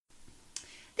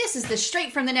This is the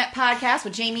Straight from the Net podcast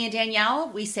with Jamie and Danielle.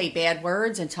 We say bad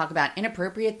words and talk about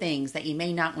inappropriate things that you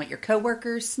may not want your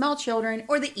coworkers, small children,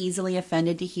 or the easily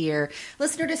offended to hear.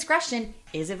 Listener discretion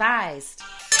is advised.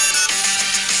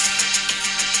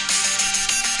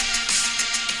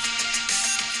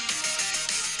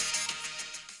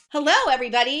 Hello,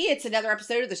 everybody. It's another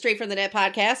episode of the Straight from the Net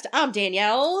podcast. I'm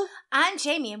Danielle. I'm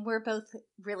Jamie, and we're both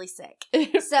really sick.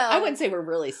 So I wouldn't say we're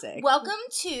really sick. Welcome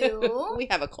to... We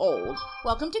have a cold.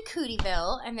 Welcome to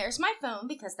Cootieville, and there's my phone,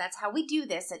 because that's how we do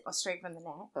this at Straight from the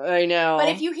Net. I know. But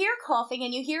if you hear coughing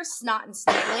and you hear snot and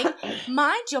sniffling,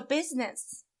 mind your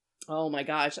business. Oh my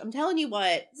gosh. I'm telling you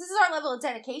what. This is our level of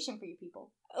dedication for you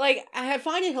people. Like, I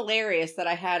find it hilarious that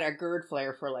I had a GERD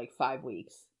flare for like 5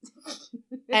 weeks.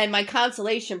 And my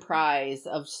consolation prize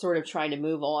of sort of trying to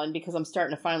move on, because I'm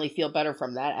starting to finally feel better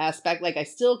from that aspect. Like, I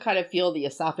still kind of feel the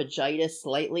esophagitis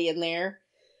slightly in there.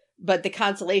 But the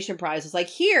consolation prize was like,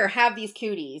 here, have these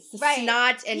cooties. Right.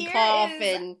 Snot and Here cough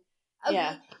is and... Okay.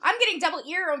 Yeah. I'm getting double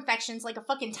ear infections like a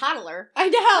fucking toddler. I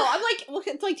know. I'm like, well,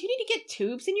 it's like, do you need to get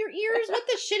tubes in your ears? What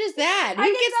the shit is that? Who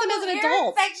gets them as an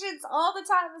adult? I get infections all the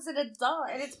time as an adult,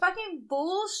 and it's fucking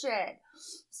bullshit.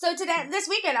 So this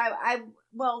weekend,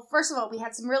 well, first of all, we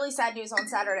had some really sad news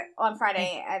on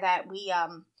Friday, that we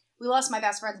lost my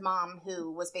best friend's mom,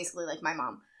 who was basically like my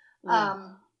mom. Yeah.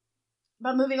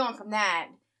 But moving on from that,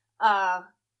 I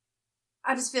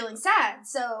was feeling sad,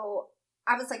 so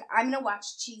I was like, I'm gonna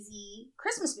watch cheesy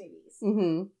Christmas movies.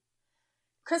 Mm-hmm.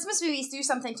 Christmas movies do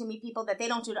something to me, people, that they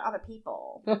don't do to other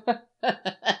people.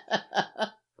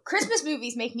 Christmas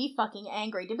movies make me fucking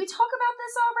angry. Did we talk about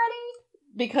this already?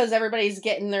 Because everybody's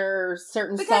getting their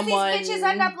certain someone. These bitches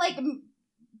end up, like,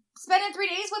 spending 3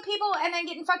 days with people and then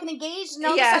getting fucking engaged and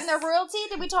all of a sudden they're royalty.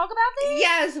 Did we talk about this?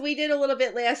 Yes, we did a little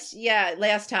bit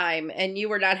last time, and you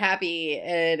were not happy,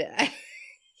 and...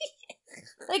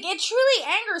 Like, it truly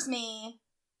angers me.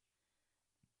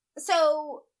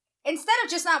 So, instead of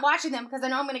just not watching them because I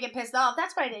know I'm going to get pissed off,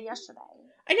 that's what I did yesterday.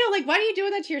 I know, like, why are you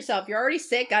doing that to yourself? You're already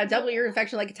sick, got a double ear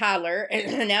infection like a toddler,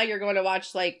 and now you're going to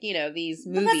watch, like, you know, these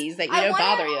movies that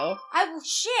bother you. I want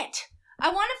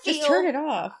to feel... Just turn it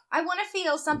off. I want to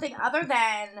feel something other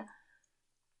than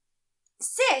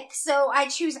sick, so I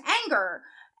choose anger.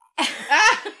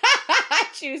 I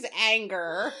choose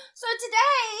anger. So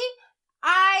today,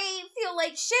 I feel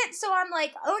like shit, so I'm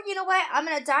like, oh, you know what? I'm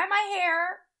going to dye my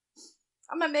hair.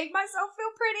 I'm going to make myself feel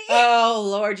pretty. Oh,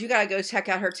 Lord. You got to go check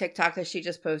out her TikTok that she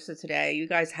just posted today. You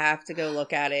guys have to go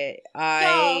look at it.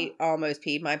 I almost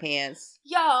peed my pants.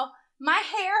 Yo, my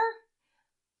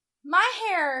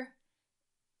hair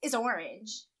is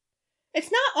orange. It's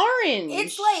not orange.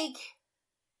 It's like...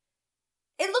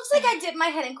 It looks like I dipped my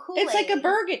head in Kool-Aid. It's like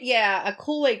a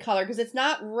Kool-Aid color, because it's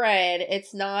not red,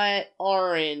 it's not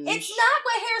orange. It's not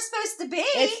what hair's supposed to be.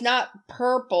 It's not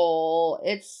purple.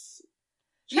 It's...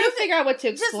 Trying to figure out what to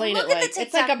explain it like.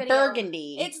 It's like a video.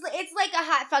 Burgundy. It's like a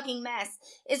hot fucking mess,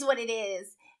 is what it is.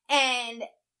 And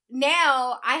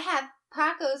now I have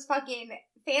Paco's fucking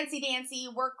fancy dancy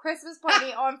work Christmas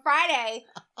party on Friday.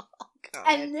 Oh, God.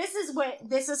 And this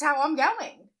is how I'm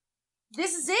going.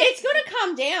 This is it. It's going to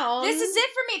calm down. This is it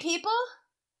for me, people.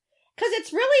 Because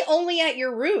it's really only at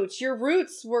your roots. Your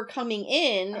roots were coming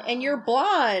in, and you're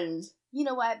blonde. You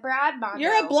know what? Brad Mondo.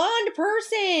 You're a blonde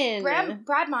person.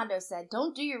 Brad Mondo said,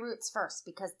 don't do your roots first,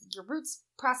 because your roots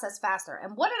process faster.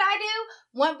 And what did I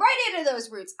do? Went right into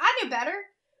those roots. I knew better.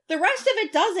 The rest of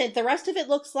it doesn't. The rest of it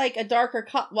looks like a darker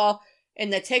cut. Well,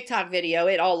 in the TikTok video,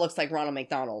 it all looks like Ronald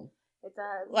McDonald. It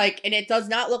does. And it does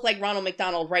not look like Ronald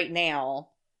McDonald right now.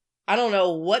 I don't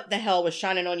know what the hell was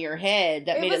shining on your head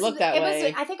that made it look that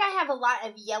way. I think I have a lot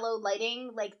of yellow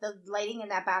lighting. Like, the lighting in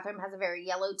that bathroom has a very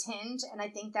yellow tinge, and I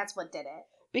think that's what did it.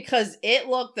 Because it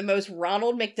looked the most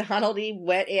Ronald McDonald-y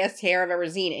wet-ass hair I've ever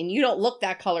seen, and you don't look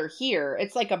that color here.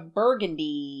 It's like a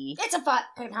burgundy... It's a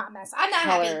fucking hot mess. I'm not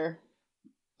color.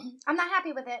 Happy. I'm not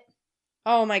happy with it.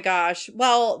 Oh my gosh.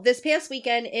 Well, this past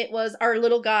weekend, it was our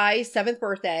little guy's 7th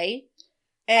birthday,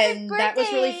 and that was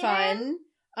really fun.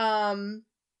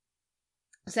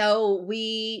 So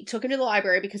we took him to the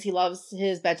library because he loves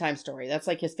his bedtime story. That's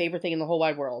like his favorite thing in the whole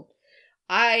wide world.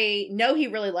 I know he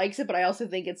really likes it, but I also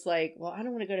think it's like, well, I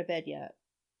don't want to go to bed yet.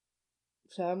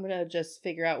 So I'm going to just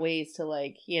figure out ways to,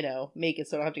 like, you know, make it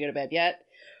so I don't have to go to bed yet.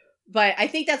 But I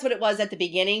think that's what it was at the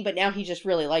beginning, but now he just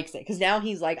really likes it. Because now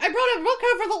he's like, I brought a book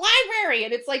home from the library!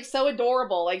 And it's, like, so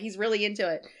adorable. Like, he's really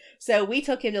into it. So we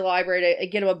took him to the library to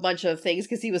get him a bunch of things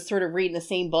because he was sort of reading the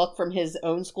same book from his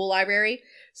own school library.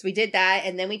 So we did that,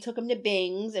 and then we took him to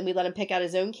Bing's, and we let him pick out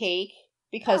his own cake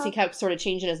because he kept sort of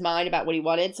changing his mind about what he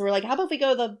wanted. So we're like, how about we go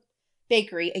to the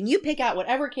bakery, and you pick out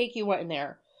whatever cake you want in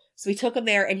there. So we took him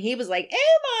there, and he was like,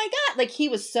 oh my God. Like, he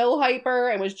was so hyper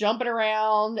and was jumping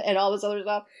around and all this other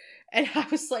stuff. And I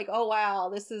was like, oh,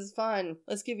 wow, this is fun.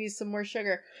 Let's give you some more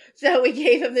sugar. So we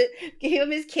gave him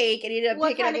his cake, and he ended up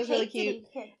picking up. It was really cute.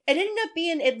 It ended up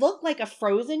being, it looked like a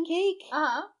frozen cake.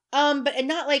 But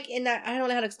not like in that, I don't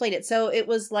know how to explain it. So it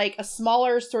was like a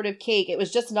smaller sort of cake. It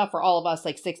was just enough for all of us,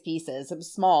 like 6 pieces. It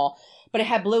was small, but it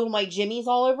had blue and white jimmies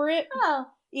all over it. Oh.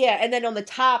 Yeah, and then on the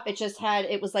top, it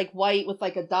was like white with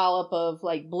like a dollop of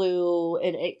like blue,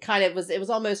 and it was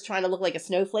almost trying to look like a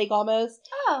snowflake almost.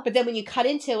 Oh. But then when you cut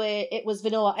into it, it was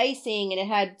vanilla icing, and it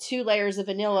had 2 layers of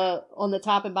vanilla on the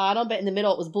top and bottom, but in the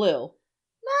middle it was blue.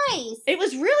 Nice. It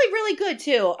was really, really good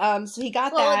too. So he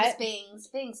got that.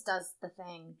 Sphinx does the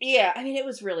thing. Yeah, I mean, it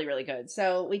was really, really good.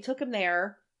 So we took him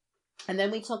there, and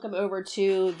then we took him over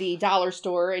to the dollar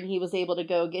store, and he was able to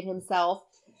go get himself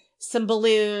some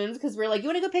balloons, because we're like, you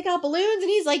want to go pick out balloons? And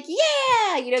he's like,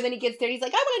 yeah! Then he gets there, and he's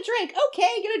like, I want a drink.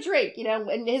 Okay, get a drink.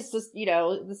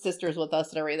 And the sister's with us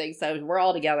and everything, so we're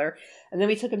all together. And then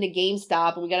we took him to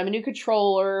GameStop, and we got him a new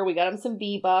controller, we got him some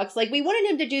V-Bucks. Like, we wanted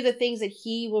him to do the things that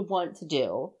he would want to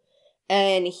do.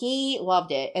 And he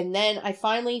loved it. And then I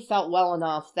finally felt well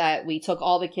enough that we took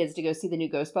all the kids to go see the new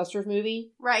Ghostbusters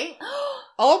movie. Right?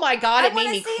 Oh my God, it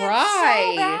made me cry.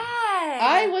 It so bad.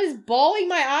 I was bawling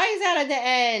my eyes out at the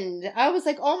end. I was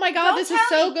like, "Oh my God, this is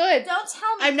so good." Don't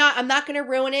tell me. I'm not going to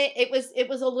ruin it. It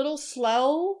was a little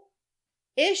slow-ish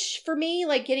for me,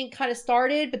 like getting kind of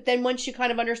started, but then once you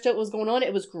kind of understood what was going on,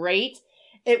 it was great.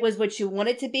 It was what you want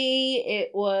it to be.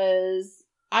 It was,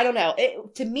 I don't know.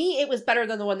 To me, it was better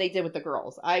than the one they did with the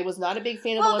girls. I was not a big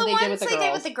fan of the one they did with the girls. The ones they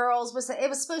did with the girls was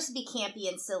supposed to be campy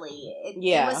and silly.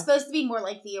 It was supposed to be more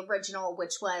like the original,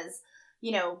 which was,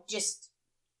 just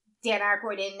Dan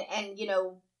Aykroyd and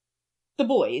the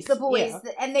boys. Yeah.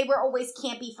 And they were always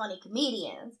campy, funny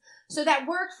comedians. So that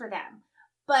worked for them.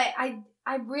 But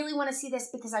I really want to see this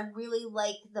because I really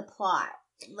like the plot.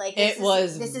 Like this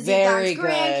is very good.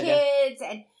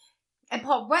 Grandkids and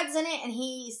Paul Rudd's in it, and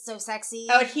he's so sexy.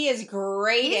 Oh, he is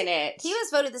great in it. He was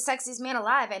voted the sexiest man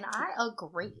alive, and I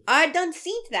agree. I've done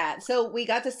seen that. So we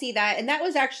got to see that, and that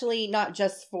was actually not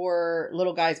just for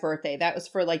little guy's birthday. That was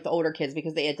for, like, the older kids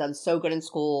because they had done so good in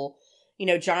school.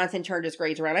 Jonathan turned his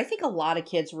grades around. I think a lot of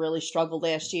kids really struggled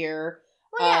last year.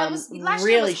 Well, yeah, last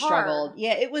year was struggled. Hard.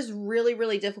 Yeah, it was really,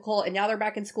 really difficult. And now they're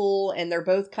back in school, and they're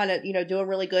both kind of, doing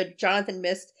really good. Jonathan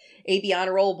missed AB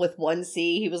honor roll with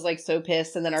 1C. He was like so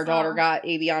pissed. And then our daughter got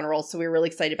AB honor roll, so we were really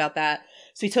excited about that.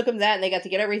 So we took them that, and they got to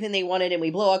get everything they wanted, and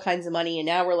we blew all kinds of money. And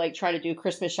now we're like trying to do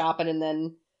Christmas shopping, and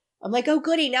then I'm like, oh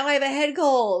goody, now I have a head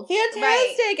cold. Fantastic.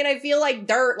 Right. And I feel like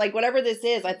dirt, like whatever this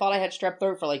is. I thought I had strep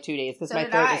throat for like 2 days because my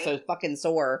throat was so fucking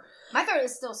sore. My throat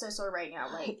is still so sore right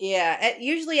now. Like, yeah,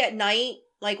 usually at night,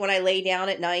 like when I lay down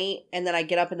at night and then I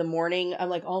get up in the morning, I'm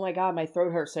like, oh my God, my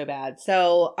throat hurts so bad.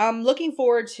 So I'm looking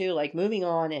forward to like moving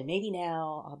on, and maybe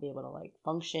now I'll be able to like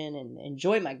function and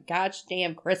enjoy my gosh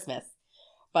damn Christmas.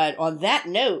 But on that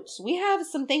note, we have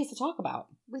some things to talk about.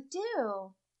 We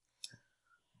do.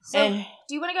 So,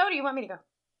 do you want to go or do you want me to go?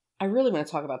 I really want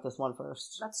to talk about this one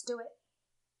first. Let's do it.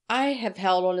 I have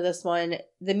held on to this one.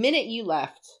 The minute you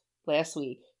left last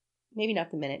week, maybe not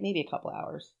the minute, maybe a couple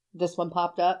hours, this one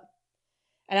popped up.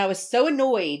 And I was so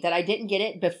annoyed that I didn't get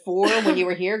it before when you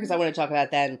were here because I want to talk about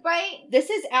it then. Right. This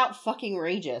is out fucking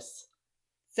rageous.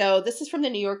 So this is from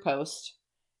the New York Post.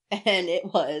 And it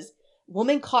was,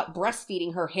 woman caught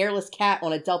breastfeeding her hairless cat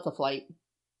on a Delta flight.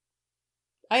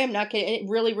 I am not kidding. It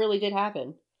really, really did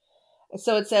happen.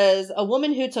 So it says, a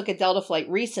woman who took a Delta flight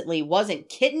recently wasn't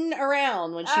kidding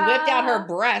around when she whipped out her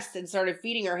breast and started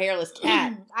feeding her hairless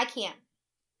cat. I can't.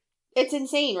 It's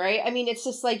insane, right? I mean, it's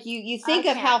just like you think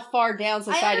of how far down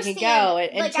society can go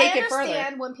and like, take it further. I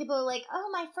understand when people are like, oh,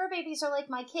 my fur babies are like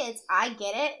my kids. I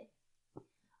get it.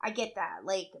 I get that.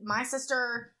 Like, my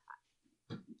sister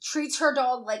treats her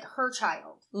dog like her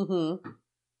child. Mm-hmm.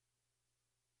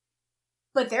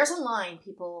 But there's a line,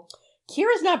 people.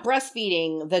 Kira's not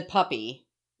breastfeeding the puppy.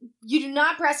 You do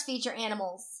not breastfeed your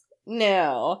animals.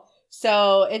 No.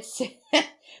 So it's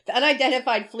the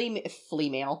unidentified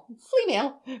female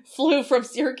flew from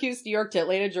Syracuse, New York to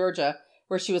Atlanta, Georgia,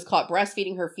 where she was caught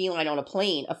breastfeeding her feline on a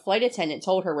plane. A flight attendant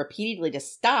told her repeatedly to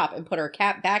stop and put her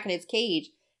cat back in its cage.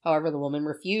 However, the woman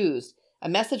refused. A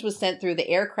message was sent through the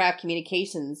Aircraft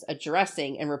Communications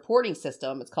Addressing and Reporting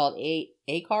System. It's called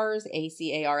ACARS,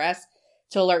 A-C-A-R-S,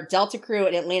 to alert Delta crew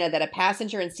in Atlanta that a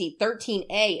passenger in seat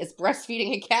 13A is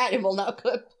breastfeeding a cat and will not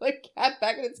put the cat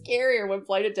back in its carrier when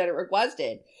flight attendant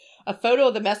requested. A photo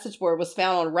of the message board was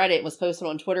found on Reddit and was posted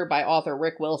on Twitter by author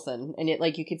Rick Wilson. And it,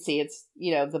 like you could see, it's,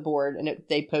 the board, and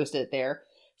they posted it there.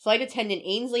 Flight attendant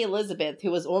Ainsley Elizabeth, who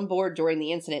was on board during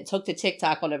the incident, took to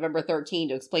TikTok on November 13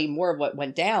 to explain more of what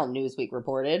went down, Newsweek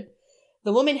reported.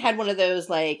 The woman had one of those,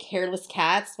 hairless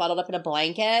cats swaddled up in a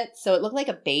blanket, so it looked like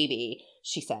a baby,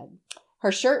 she said.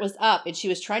 Her shirt was up, and she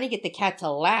was trying to get the cat to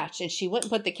latch, and she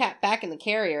wouldn't put the cat back in the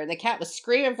carrier, and the cat was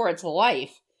screaming for its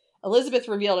life. Elizabeth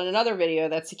revealed in another video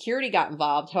that security got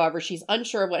involved. However, she's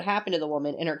unsure of what happened to the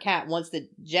woman and her cat once the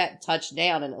jet touched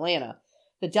down in Atlanta.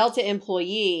 The Delta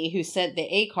employee who sent the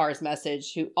ACARS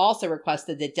message, who also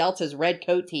requested the Delta's Red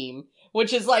Coat Team,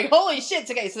 which is holy shit.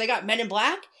 Okay, so they got Men in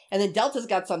Black, and then Delta's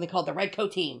got something called the Red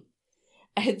Coat Team.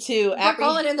 They're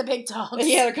calling in the big dogs.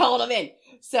 Yeah, they're calling them in.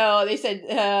 So they said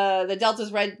the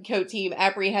Delta's Red Coat Team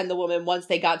apprehend the woman once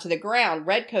they got to the ground.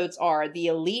 Red Coats are the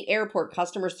elite airport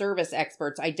customer service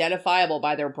experts identifiable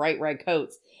by their bright red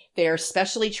coats. They are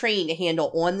specially trained to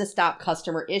handle on-the-stop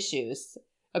customer issues,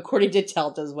 according to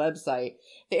Delta's website.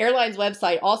 The airline's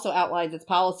website also outlines its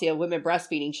policy of women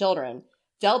breastfeeding children.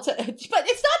 Delta, but it's not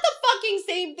the fucking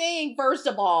same thing, first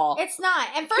of all. It's not.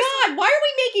 And God, why are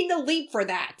we making the leap for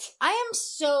that? I am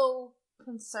so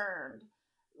concerned.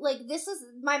 This is,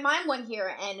 my mind went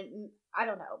here, and I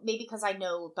don't know, maybe because I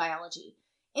know biology.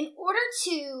 In order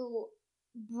to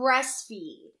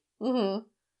breastfeed, you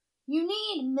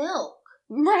need milk.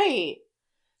 Right.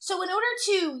 So in order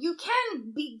to, you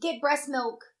can get breast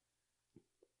milk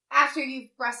after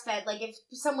you've breastfed. If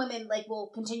some women,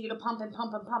 will continue to pump and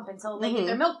pump and pump until they get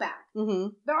their milk back.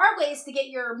 There are ways to get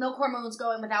your milk hormones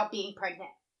going without being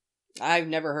pregnant. I've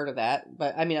never heard of that,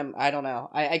 but I mean, I don't know.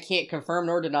 I can't confirm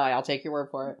nor deny. I'll take your word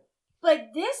for it.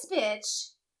 But this bitch,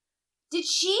 did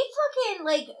she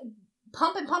fucking,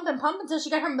 pump and pump and pump until she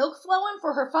got her milk flowing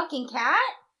for her fucking cat?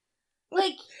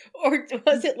 Or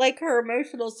was it her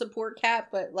emotional support cat,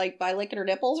 but by licking her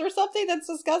nipples or something? That's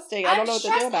disgusting. I don't know what to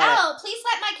do about it. Please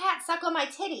let my cat suck on my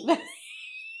titty.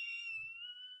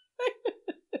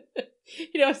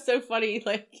 It's so funny.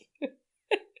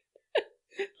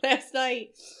 Last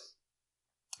night,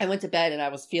 I went to bed and I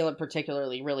was feeling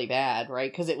particularly really bad, right?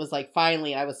 Because it was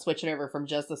finally I was switching over from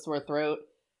just the sore throat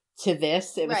to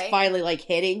this. It was finally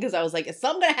hitting because I was is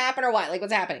something going to happen or what?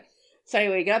 What's happening? So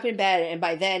anyway, you get up in bed, and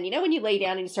by then, when you lay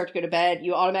down and you start to go to bed,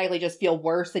 you automatically just feel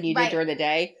worse than you did during the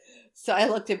day. So I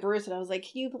looked at Bruce and I was like,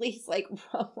 can you please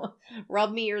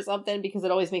rub me or something? Because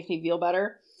it always makes me feel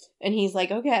better. And he's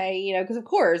like, okay, because of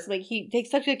course, he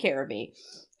takes such good care of me.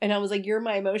 And I was like, you're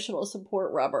my emotional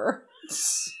support rubber.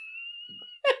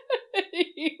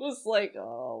 He was like,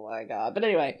 oh my God. But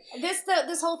anyway.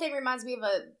 This whole thing reminds me of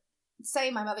a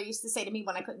saying my mother used to say to me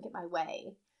when I couldn't get my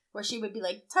way. Where she would be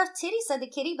like, tough titty, said the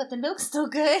kitty, but the milk's still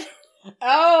good.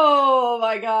 Oh,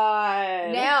 my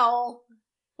God. Now.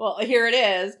 Well, here it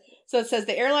is. So it says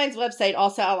the airline's website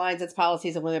also outlines its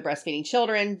policies of women breastfeeding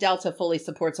children. Delta fully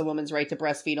supports a woman's right to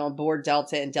breastfeed on board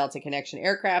Delta and Delta Connection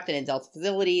aircraft and in Delta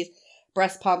facilities.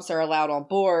 Breast pumps are allowed on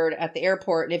board at the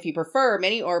airport. And if you prefer,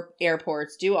 many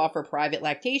airports do offer private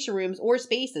lactation rooms or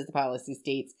spaces, the policy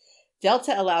states.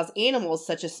 Delta allows animals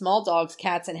such as small dogs,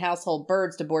 cats, and household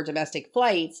birds to board domestic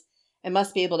flights and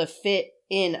must be able to fit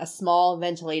in a small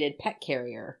ventilated pet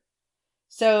carrier.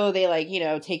 So they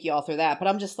take you all through that. But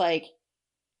I'm just how?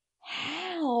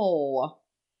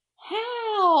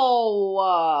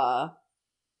 How?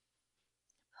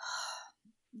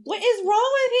 What is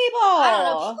wrong with people? I don't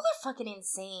know. People are fucking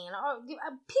insane.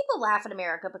 People laugh at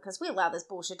America because we allow this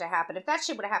bullshit to happen. If that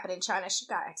shit would have happened in China, she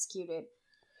got executed.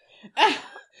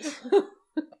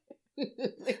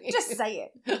 Just say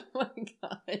it. Oh my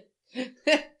God.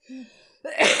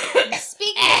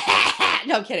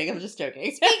 No, I'm kidding. I'm just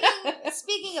joking.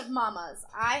 Speaking of mamas,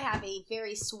 I have a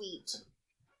very sweet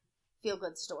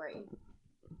feel-good story.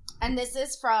 And this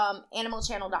is from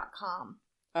animalchannel.com.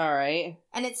 All right.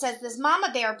 And it says, this mama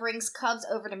bear brings cubs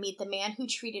over to meet the man who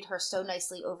treated her so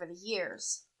nicely over the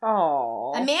years.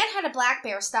 Oh. A man had a black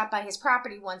bear stop by his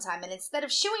property one time, and instead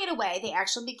of shooing it away, they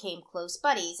actually became close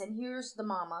buddies. And here's the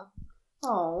mama.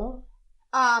 Oh.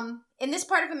 In this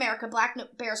part of America, black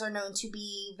bears are known to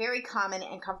be very common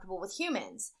and comfortable with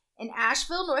humans. In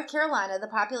Asheville, North Carolina, the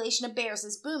population of bears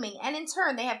is booming, and in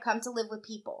turn, they have come to live with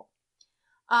people.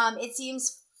 It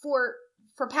seems for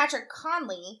Patrick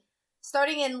Conley,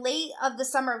 starting in late of the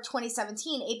summer of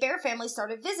 2017, a bear family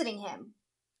started visiting him,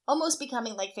 almost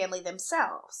becoming like family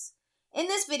themselves. In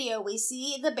this video, we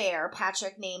see the bear,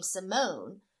 Patrick, named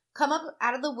Simone, come up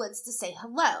out of the woods to say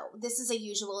hello. This is a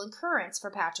usual occurrence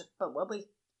for Patrick, but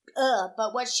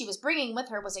what she was bringing with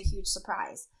her was a huge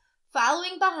surprise.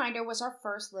 Following behind her was our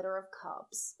first litter of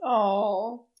cubs.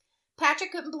 Oh.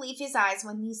 Patrick couldn't believe his eyes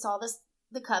when he saw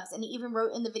the cubs, and he even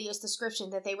wrote in the video's description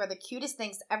that they were the cutest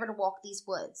things ever to walk these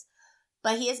woods.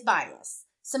 But he is biased.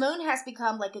 Simone has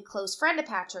become like a close friend of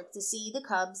Patrick to see the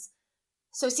cubs.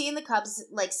 So seeing the cubs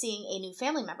like seeing a new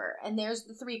family member. And there's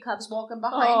the 3 cubs walking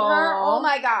behind her. Oh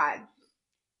my God.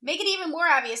 Make it even more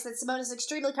obvious that Simone is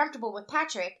extremely comfortable with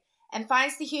Patrick and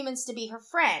finds the humans to be her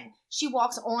friend. She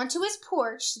walks onto his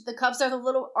porch. The cubs are a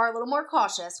little more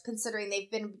cautious, considering they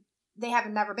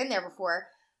haven't never been there before,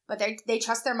 but they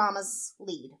trust their mama's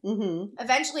lead. Mm-hmm.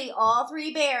 Eventually, all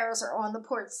 3 bears are on the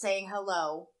porch saying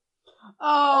hello.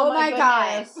 Oh my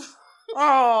God!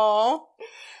 Oh.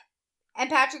 And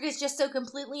Patrick is just so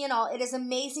completely in awe. It is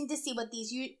amazing to see what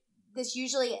this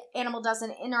usually animal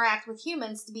doesn't interact with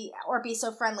humans to be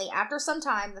so friendly. After some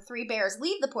time, the 3 bears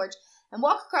leave the porch and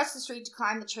walk across the street to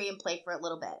climb the tree and play for a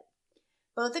little bit.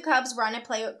 Both the cubs run and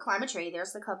climb a tree.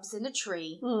 There's the cubs in the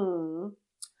tree. But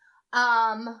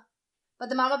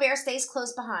the mama bear stays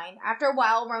close behind. After a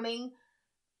while roaming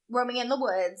in the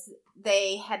woods,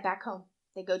 they head back home.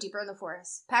 They go deeper in the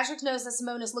forest. Patrick knows that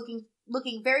Simone is looking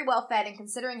very well fed, and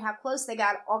considering how close they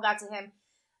got to him,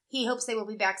 he hopes they will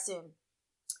be back soon.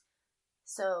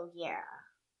 So, yeah.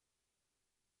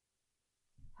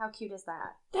 How cute is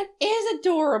that? That is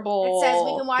adorable. It says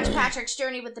we can watch Patrick's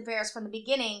journey with the bears from the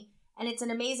beginning, and it's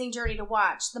an amazing journey to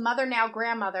watch. The mother, now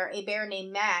grandmother, a bear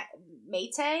named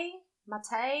Mate, I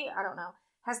don't know,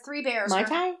 has 3 bears.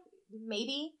 Mate?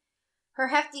 Maybe. Her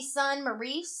hefty son,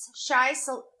 Maurice, Shy,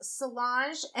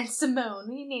 Solange, and Simone.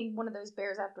 He named one of those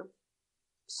bears after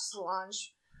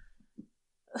Solange.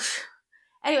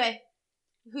 Anyway,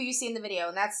 who you see in the video,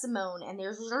 and that's Simone. And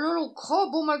there's a little cub.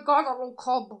 Oh my God, a little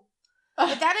cub.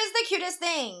 But that is the cutest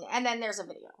thing. And then there's a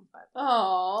video.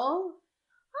 Aww.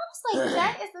 I was like,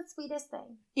 that is the sweetest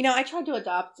thing. You know, I tried to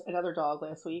adopt another dog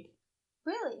last week.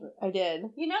 Really? I did.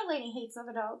 You know Lainey hates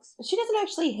other dogs. She doesn't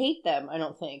actually hate them, I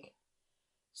don't think.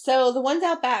 So the ones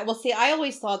out back, well, see, I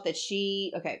always thought that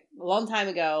a long time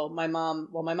ago, my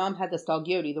mom had this dog,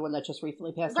 Yodi, the one that just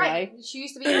recently passed away. She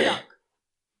used to be your dog.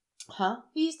 Huh?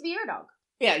 He used to be your dog.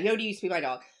 Yeah, Yodi used to be my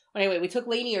dog. Anyway, we took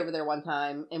Lainey over there one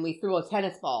time, and we threw a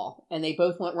tennis ball, and they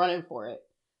both went running for it.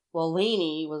 Well,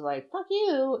 Lainey was like, fuck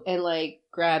you, and,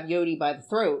 grabbed Yodi by the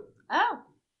throat. Oh.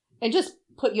 And just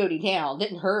put Yodi down.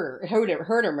 Didn't hurt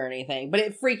him or anything. But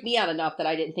it freaked me out enough that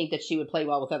I didn't think that she would play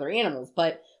well with other animals.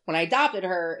 But when I adopted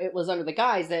her, it was under the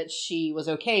guise that she was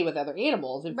okay with other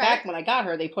animals. In fact, when I got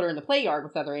her, they put her in the play yard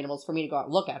with other animals for me to go out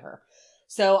and look at her.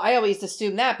 So I always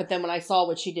assumed that, but then when I saw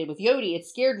what she did with Yodi, it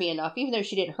scared me enough, even though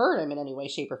she didn't hurt him in any way,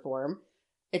 shape, or form.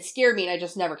 It scared me, and I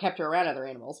just never kept her around other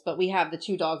animals. But we have the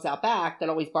 2 dogs out back that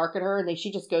always bark at her, and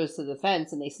she just goes to the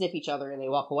fence, and they sniff each other, and they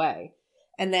walk away.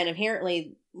 And then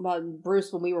apparently,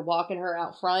 Bruce, when we were walking her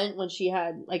out front, when she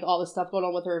had, all this stuff going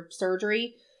on with her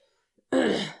surgery,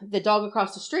 the dog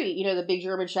across the street, the big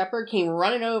German Shepherd, came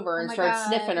running over and started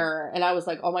sniffing her. And I was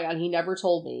like, oh my God, he never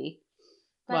told me.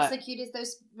 That's the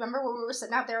cutest. Remember when we were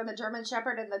sitting out there on the German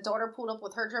Shepherd and the daughter pulled up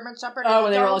with her German Shepherd? Oh,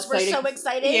 and they were all excited. Were so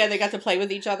excited. Yeah, they got to play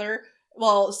with each other.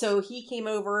 Well, so he came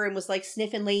over and was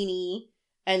sniffing Lainey.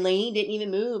 And Lainey didn't even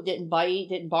move, didn't bite,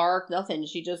 didn't bark, nothing.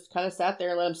 She just kind of sat there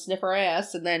and let him sniff her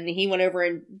ass. And then he went over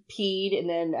and peed. And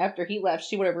then after he left,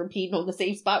 she went over and peed on the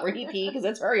same spot where he peed because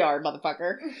it's her yard,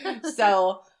 motherfucker.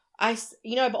 So I've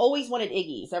always wanted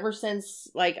Iggy's ever since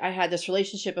I had this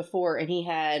relationship before, and he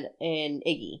had an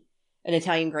Iggy, an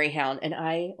Italian Greyhound. And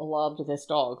I loved this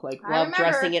dog. Loved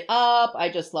dressing it up. I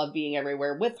just loved being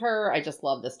everywhere with her. I just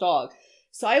loved this dog.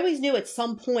 So I always knew at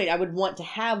some point I would want to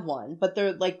have one, but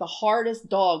they're the hardest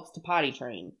dogs to potty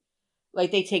train.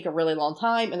 They take a really long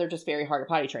time and they're just very hard to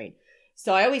potty train.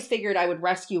 So I always figured I would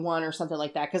rescue one or something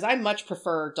like that because I much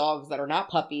prefer dogs that are not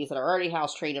puppies, that are already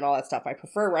house trained and all that stuff. I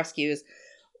prefer rescues.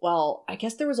 Well, I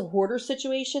guess there was a hoarder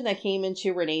situation that came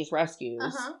into Renee's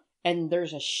rescues, and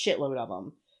there's a shitload of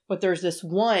them. But there's this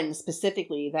one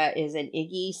specifically that is an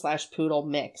Iggy/Poodle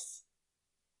mix,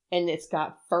 and it's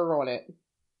got fur on it.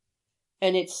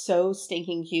 And it's so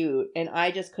stinking cute. And I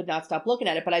just could not stop looking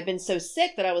at it. But I've been so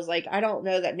sick that I was like, I don't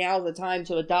know that now's the time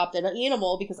to adopt an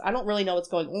animal because I don't really know what's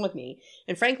going on with me.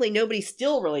 And frankly, nobody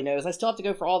still really knows. I still have to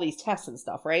go for all these tests and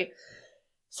stuff, right?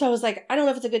 So I was like, I don't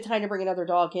know if it's a good time to bring another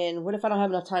dog in. What if I don't have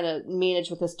enough time to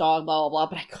manage with this dog, blah, blah, blah.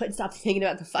 But I couldn't stop thinking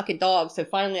about the fucking dog. So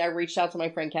finally I reached out to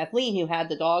my friend Kathleen, who had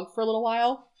the dog for a little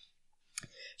while.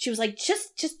 She was like,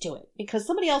 just do it. Because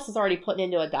somebody else is already putting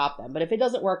in to adopt them. But if it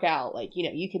doesn't work out,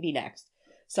 you could be next.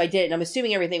 So I did, and I'm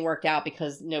assuming everything worked out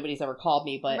because nobody's ever called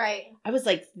me, but I was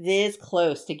this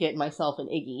close to getting myself an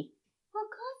Iggy. Well,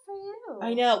 good for you.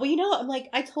 I know. Well, I'm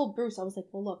I told Bruce, I was like,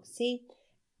 well, look, see,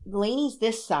 Lainey's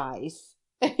this size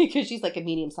because she's a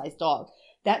medium-sized dog.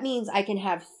 That means I can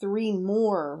have 3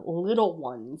 more little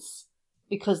ones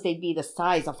because they'd be the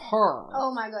size of her.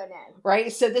 Oh my goodness.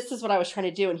 Right? So this is what I was trying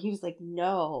to do. And he was like,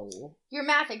 no. You're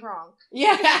mathing wrong.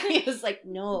 Yeah. He was like,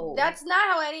 no. That's not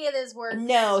how any of this works.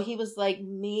 No. He was like,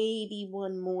 maybe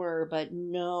one more, but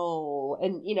no.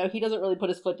 And, you know, he doesn't really put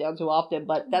his foot down too often,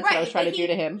 but that's what I was trying to do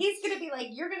to him. He's going to be like,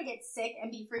 you're going to get sick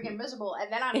and be freaking miserable.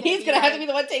 And then He's going to have to be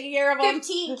the one taking care of him.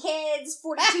 15 kids,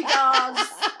 42 dogs.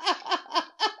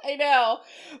 I know.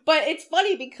 But it's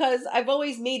funny because I've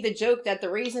always made the joke that the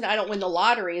reason I don't win the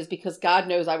lottery is because God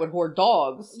knows I would hoard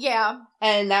dogs. Yeah.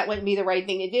 And that wouldn't be the right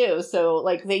thing to do. So,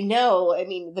 like, they know, I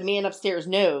mean, the man upstairs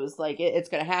knows, like, it's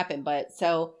going to happen. But,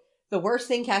 so, the worst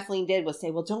thing Kathleen did was say,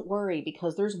 well, don't worry,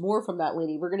 because there's more from that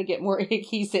lady. We're going to get more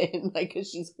Ickies in, like, because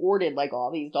she's hoarded, like,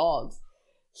 all these dogs.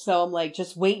 So, I'm, like,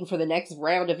 just waiting for the next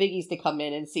round of Iggies to come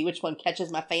in and see which one catches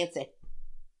my fancy.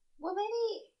 Well,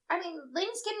 maybe, I mean,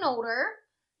 Lane's getting older.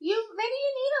 Maybe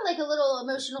you need a little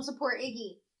emotional support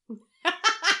Iggy.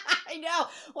 I know.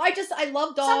 Well, I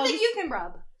love dogs. Something you can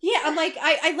rub. Yeah, I'm like,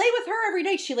 I lay with her every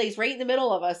night. She lays right in the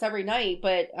middle of us every night.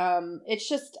 But it's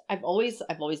just, I've always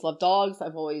loved dogs.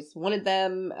 I've always wanted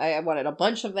them. I wanted a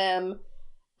bunch of them.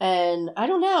 And I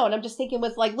don't know. And I'm just thinking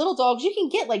with like little dogs, you can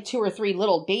get like 2 or 3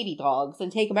 little baby dogs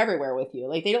and take them everywhere with you.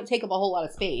 Like they don't take up a whole lot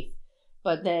of space.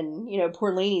 But then, you know,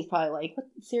 poor Lainey's probably like, what,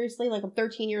 seriously? Like I'm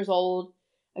 13 years old.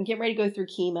 I'm getting ready to go through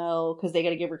chemo because they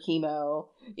got to give her chemo.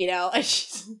 You know,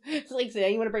 it's like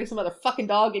saying, you want to bring some other fucking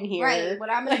dog in here. Right,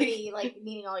 but I'm going to be like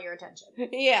needing all your attention.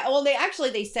 Yeah, well,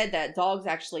 they said that dogs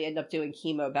actually end up doing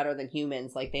chemo better than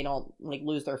humans. Like they don't like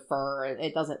lose their fur.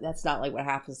 That's not like what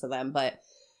happens to them. But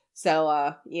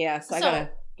so, yeah, so I got to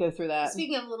go through that.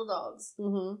 Speaking of little dogs,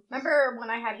 mm-hmm. Remember when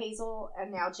I had Hazel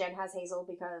and now Jen has Hazel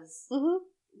because mm-hmm.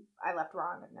 I left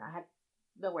Ron and I had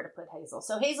nowhere to put Hazel.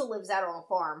 So Hazel lives out on a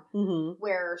farm mm-hmm.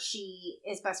 where she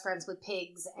is best friends with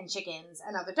pigs and chickens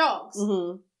and other dogs.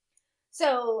 Mm-hmm.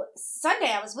 So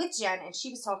Sunday I was with Jen and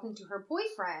she was talking to her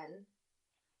boyfriend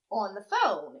on the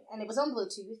phone and it was on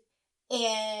Bluetooth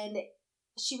and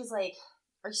she was like,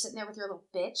 are you sitting there with your little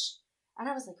bitch? And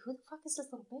I was like, who the fuck is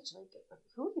this little bitch? Like,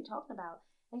 who are you talking about?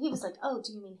 And he was like, oh,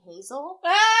 do you mean Hazel?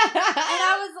 And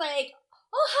I was like,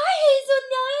 oh, hi,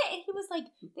 Hazelnut. And he was like,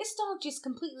 this dog just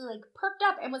completely, like, perked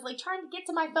up and was, like, trying to get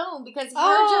to my phone because he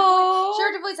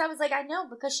heard your voice. I was like, I know,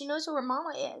 because she knows who her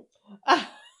mama is. And,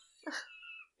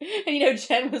 you know,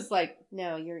 Jen was like,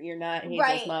 no, you're not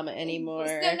Hazel's mama anymore.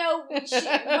 No,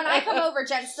 when I come over,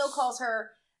 Jen still calls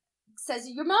her, says,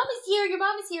 your mom is here, your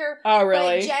mom is here. Oh,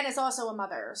 really? But Jen is also a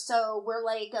mother, so we're,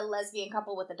 like, a lesbian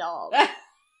couple with a dog.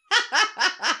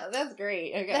 That's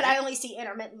great. Okay. That I only see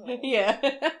intermittently. Yeah.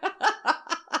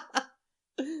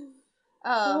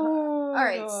 All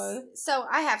right. God. So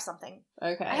I have something.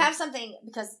 Okay. I have something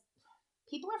because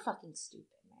people are fucking stupid,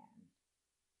 man.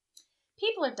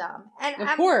 People are dumb, and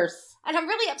of course. And I'm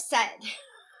really upset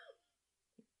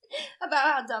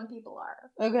about how dumb people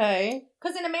are. Okay.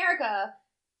 Because in America,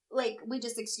 like, we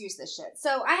just excuse this shit.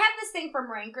 So I have this thing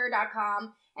from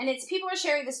Ranker.com, and it's people are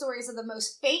sharing the stories of the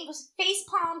most famous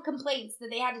facepalm complaints that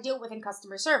they had to deal with in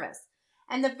customer service.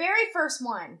 And the very first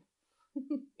one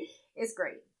is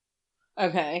great.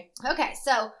 Okay. Okay,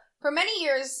 so for many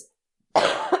years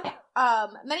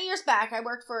back, I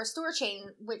worked for a store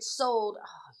chain which sold...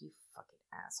 Oh, you fucking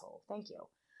asshole. Thank you.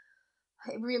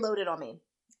 It reloaded on me.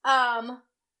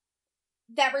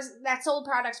 That sold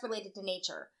products related to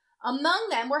nature. Among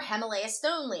them were Himalaya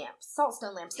stone lamps, salt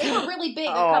stone lamps. They were really big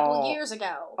a couple of years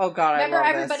ago. Oh, God, Remember I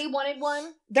love everybody this. wanted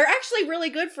one? They're actually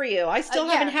really good for you. I still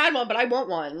haven't had one, but I want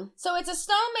one. So it's a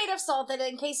stone made of salt that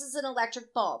encases an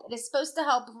electric bulb. It is supposed to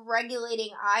help regulating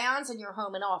ions in your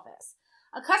home and office.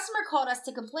 A customer called us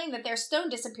to complain that their stone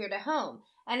disappeared at home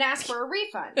and asked for a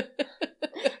refund.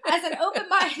 As an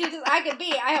open-minded as I could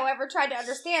be, I, however, tried to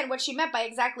understand what she meant by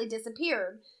exactly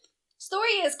disappeared.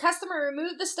 Story is, customer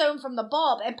removed the stone from the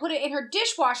bulb and put it in her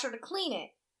dishwasher to clean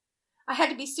it. I had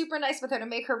to be super nice with her to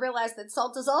make her realize that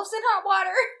salt dissolves in hot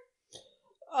water.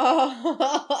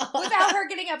 Oh. Without her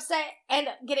getting upset and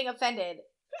getting offended.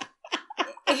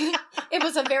 It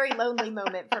was a very lonely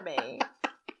moment for me.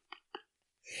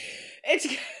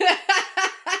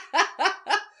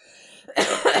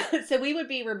 So we would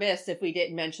be remiss if we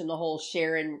didn't mention the whole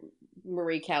Sharon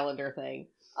Marie calendar thing.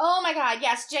 Oh my God,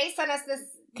 yes. Jay sent us this.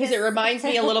 Because it reminds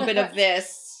me a little bit of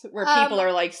this, where people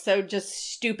are like so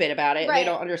just stupid about it and they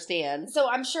don't understand. So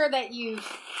I'm sure that you've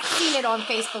seen it on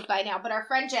Facebook by now, but our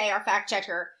friend Jay, our fact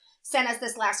checker, sent us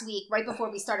this last week, right before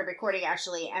we started recording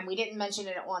actually, and we didn't mention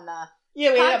it on the we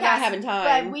ended up not podcast, having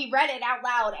time. but we read it out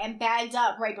loud and bagged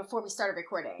up right before we started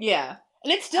recording. Yeah.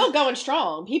 And it's still going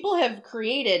strong. People have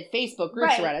created Facebook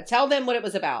groups around it. Tell them what it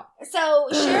was about. So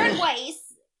Sharon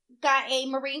Weiss got a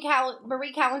Marie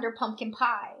Callender pumpkin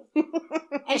pie.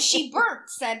 And she burnt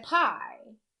said pie.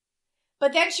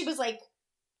 But then she was like,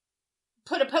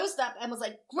 put a post up and was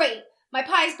like, great, my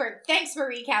pie's burnt. Thanks,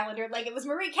 Marie Callender. Like, it was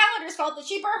Marie Callender's fault that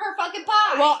she burnt her fucking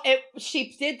pie. Well,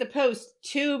 she did the post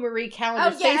to Marie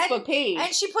Callender's Facebook page.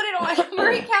 And she put it on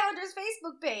Marie Callender's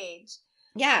Facebook page.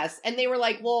 Yes, and they were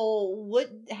like, well,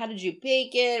 how did you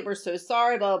bake it? We're so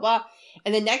sorry, blah, blah, blah.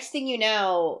 And the next thing you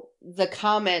know, the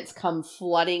comments come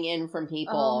flooding in from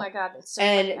people. Oh my God, that's so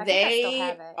and funny. I they think I still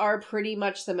have it. are pretty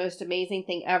much the most amazing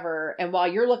thing ever. And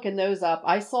while you're looking those up,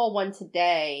 I saw one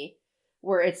today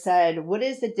where it said, what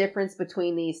is the difference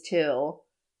between these two?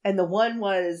 And the one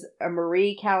was a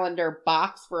Marie Callender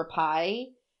box for a pie,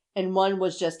 and one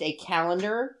was just a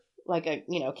calendar, like a,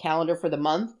 calendar for the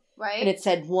month. Right. And it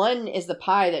said one is the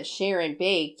pie that Sharon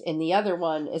baked, and the other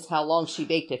one is how long she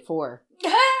baked it for.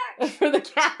 For the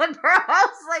calendar. I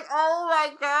was like, oh my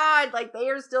God. Like, they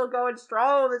are still going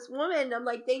strong. This woman, I'm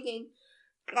like thinking,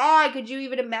 God, could you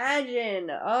even imagine?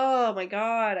 Oh my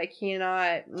God, I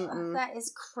cannot. That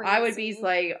is crazy. I would be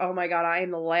like, oh my God, I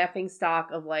am the laughing stock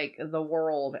of like the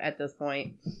world at this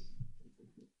point.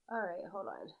 All right, hold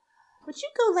on. Would you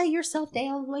go lay yourself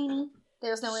down, Lainey?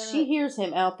 There's no way. She hears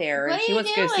him out there, and she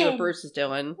wants to go see what Bruce is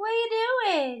doing. What are you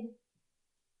doing?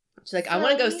 She's like, I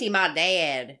want to go see my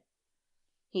dad.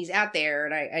 He's out there,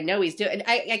 and I know he's doing. And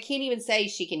I can't even say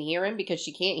she can hear him because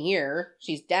she can't hear.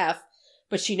 She's deaf,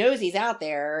 but she knows he's out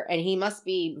there, and he must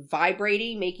be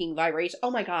vibrating, making vibrations. Oh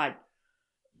my God!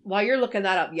 While you're looking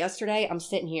that up, yesterday I'm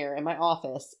sitting here in my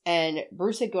office, and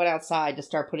Bruce had gone outside to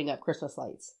start putting up Christmas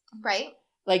lights, right?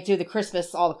 Like do all the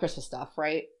Christmas stuff,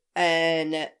 right?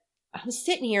 And I was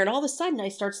sitting here, and all of a sudden, I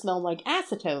start smelling like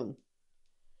acetone.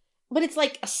 But it's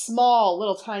like a small,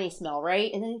 little tiny smell,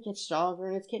 right? And then it gets stronger,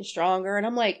 and it's getting stronger. And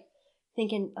I'm like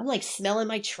thinking, I'm like smelling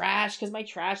my trash, because my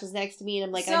trash is next to me. And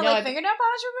I'm like, I know. Fingernail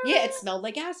polish remover? Yeah, it smelled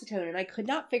like acetone, and I could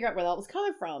not figure out where that was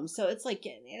coming from. So it's like,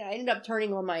 I ended up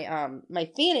turning on my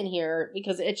fan in here,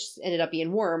 because it just ended up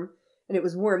being warm. And it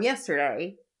was warm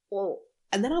yesterday. Well,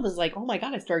 and then I was like, oh my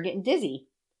God, I started getting dizzy.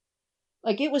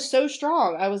 Like, it was so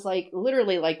strong. I was like,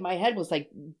 literally, like, my head was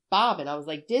like bobbing. I was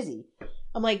like dizzy.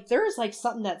 I'm like, there's like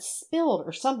something that spilled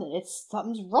or something.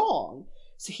 Something's wrong.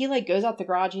 So he like goes out the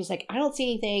garage and he's like, I don't see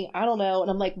anything. I don't know. And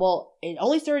I'm like, well, it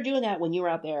only started doing that when you were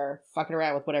out there fucking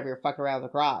around with whatever you're fucking around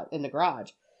in the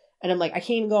garage. And I'm like, I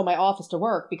can't even go in my office to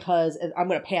work because I'm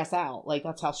going to pass out. Like,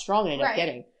 that's how strong it ended up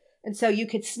getting. And so you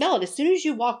could smell it. As soon as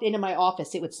you walked into my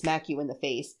office, it would smack you in the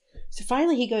face. So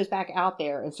finally he goes back out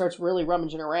there and starts really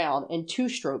rummaging around, and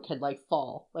two-stroke had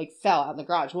fell out in the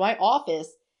garage. Well, my office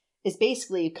is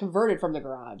basically converted from the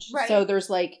garage. Right. So there's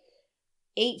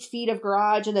 8 feet of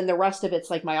garage, and then the rest of it's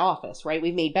like my office, right?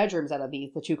 We've made bedrooms out of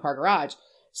the 2-car garage.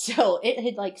 So it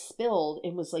had spilled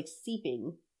and was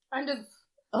seeping. Under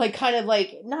I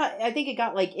think it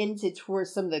got into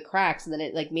towards some of the cracks, and then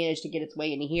it managed to get its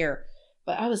way into here.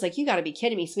 But I was like, you gotta be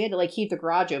kidding me. So we had to keep the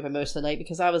garage open most of the night,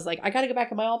 because I was like, I gotta go back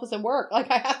in my office and work. I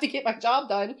have to get my job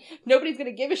done. Nobody's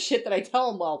gonna give a shit that I tell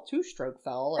them, well, two-stroke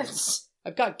fell, and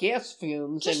I've got gas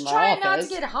fumes in my office. Just try not to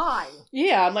get high.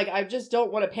 Yeah, I'm like, I just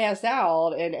don't want to pass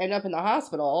out and end up in the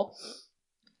hospital.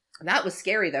 That was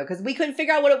scary, though, because we couldn't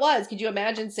figure out what it was. Could you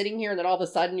imagine sitting here and then all of a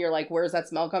sudden you're like, where's that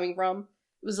smell coming from?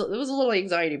 It was a little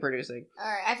anxiety producing. All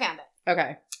right, I found it.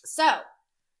 Okay. So,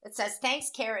 it says,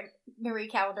 thanks, Marie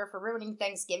Callender, for ruining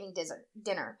Thanksgiving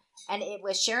dinner. And it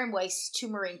was Sharon Weiss to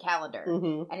Marie Callender.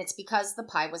 Mm-hmm. And it's because the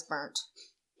pie was burnt.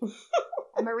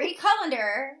 And Marie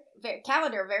Callender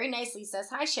very nicely says,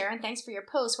 hi, Sharon, thanks for your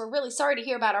post. We're really sorry to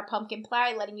hear about our pumpkin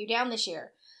pie letting you down this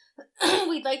year.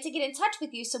 We'd like to get in touch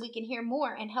with you so we can hear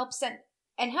more and help,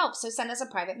 so send us a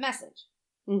private message.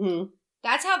 Mm-hmm.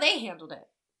 That's how they handled it.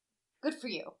 Good for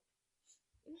you.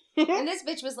 And this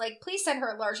bitch was like, please send her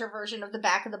a larger version of the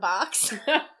back of the box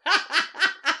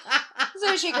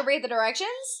so she could read the directions.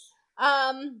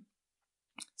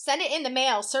 Send it in the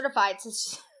mail, certified,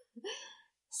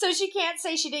 so she can't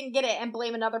say she didn't get it and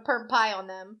blame another burnt pie on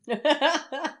them.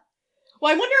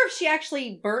 Well, I wonder if she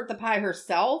actually burnt the pie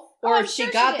herself, or if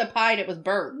she got the pie and it was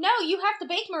burnt. No, you have to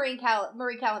bake Marie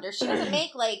Callender. She doesn't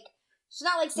make she's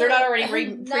not like They're Sarah. not already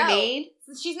pre-made?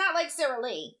 No, she's not like Sarah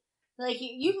Lee.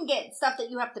 You can get stuff that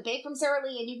you have to bake from Sarah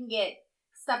Lee, and you can get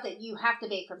stuff that you have to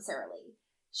bake from Sarah Lee.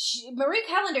 Marie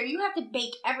Callender, you have to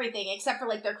bake everything except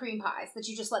for their cream pies that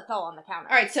you just let fall on the counter.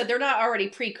 All right, so they're not already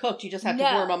pre-cooked. You just have to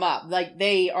warm them up.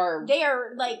 They've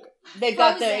frozen.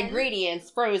 Got the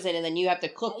ingredients frozen, and then you have to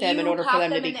cook them in order for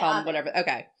them to become whatever.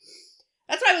 Okay.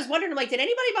 That's what I was wondering. Did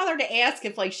anybody bother to ask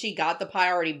if she got the pie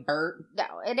already burnt?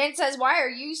 No. And it says, why are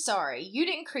you sorry? You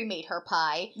didn't cremate her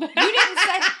pie. You didn't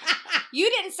send You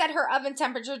didn't set her oven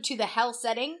temperature to the hell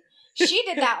setting. She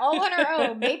did that all on her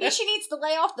own. Maybe she needs to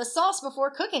lay off the sauce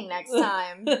before cooking next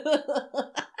time.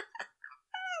 Oh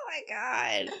my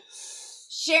god.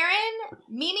 Sharon,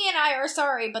 Mimi and I are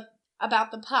sorry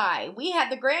about the pie. We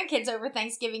had the grandkids over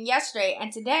Thanksgiving yesterday,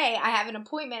 and today I have an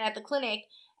appointment at the clinic,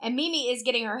 and Mimi is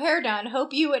getting her hair done.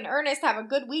 Hope you and Ernest have a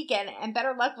good weekend, and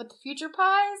better luck with the future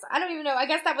pies. I don't even know. I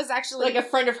guess that was actually... Like a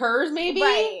friend of hers, maybe?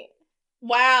 Right.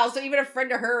 Wow, so even a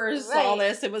friend of hers saw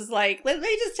this. It was like, let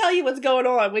me just tell you what's going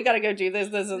on. We gotta go do this,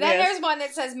 and then this. Then there's one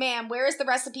that says, ma'am, where is the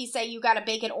recipe say you gotta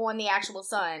bake it on the actual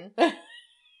sun?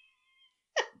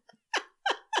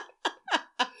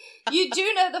 You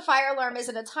do know the fire alarm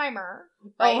isn't a timer,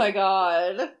 right? Oh my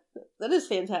god. That is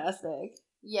fantastic.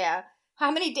 Yeah.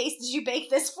 How many days did you bake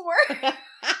this for?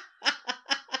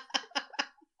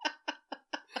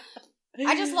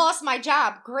 I just lost my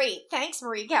job. Great. Thanks,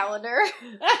 Marie Calendar.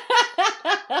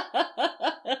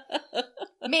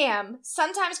 Ma'am,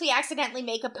 sometimes we accidentally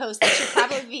make a post that should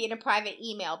probably be in a private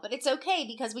email, but it's okay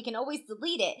because we can always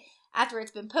delete it after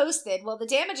it's been posted. Well, the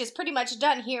damage is pretty much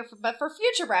done here, but for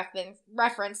future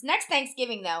reference, next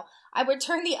Thanksgiving, though, I would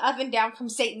turn the oven down from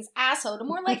Satan's asshole to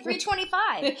more like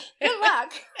 325. Good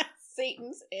luck.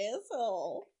 Satan's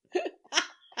asshole.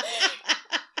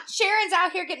 Sharon's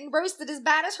out here getting roasted as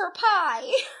bad as her pie.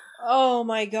 Oh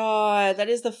my god, that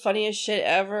is the funniest shit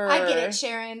ever. I get it,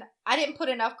 Sharon. I didn't put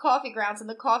enough coffee grounds in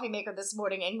the coffee maker this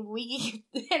morning,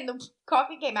 and the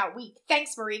coffee came out weak.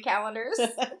 Thanks, Marie Calendars.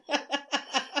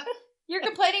 You're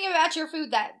complaining about your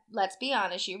food that, let's be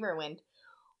honest, you ruined.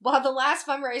 While the last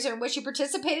fundraiser in which you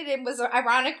participated in was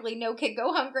ironically No Kid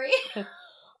Go Hungry.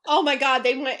 Oh my god,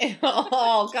 they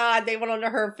went onto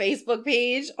her Facebook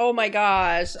page. Oh my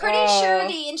gosh. Pretty sure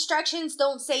the instructions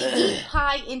don't say eat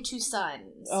pie into sun.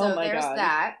 So there's God.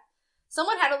 That.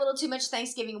 Someone had a little too much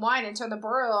Thanksgiving wine and turned the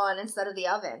broil on instead of the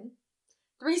oven.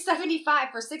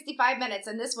 $3.75 for 65 minutes,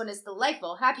 and this one is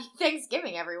delightful. Happy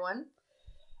Thanksgiving, everyone.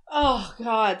 Oh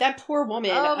god, that poor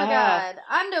woman. Oh my god.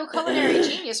 I'm no culinary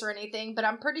genius or anything, but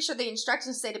I'm pretty sure the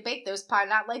instructions say to bake those pie,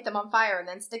 not light them on fire and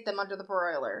then stick them under the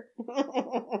broiler.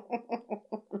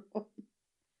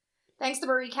 Thanks to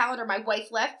Marie Calendar, my wife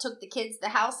left, took the kids, the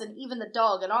house, and even the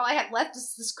dog, and all I have left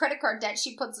is this credit card debt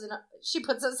she puts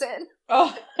us in.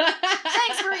 Oh.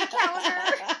 Thanks, Marie Calendar.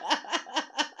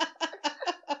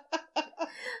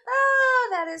 Oh,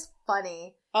 that is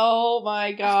funny. Oh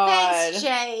my god. Thanks,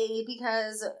 Jay,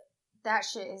 because that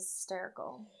shit is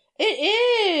hysterical. It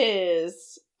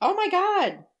is. Oh my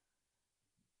god.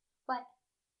 What?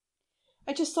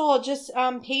 I just saw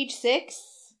page 6.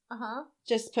 Uh-huh.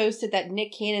 Just posted that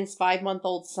Nick Cannon's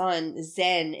 5-month-old son,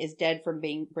 Zen, is dead from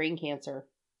brain cancer.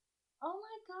 Oh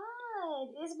my god.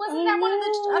 Wasn't that one of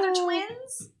the other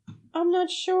twins? I'm not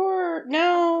sure.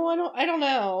 No, I don't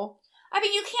know. I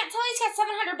mean, you can't tell he's got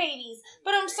 700 babies,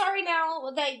 but I'm sorry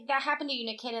now that happened to you,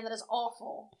 Nick Cannon. That is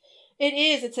awful. It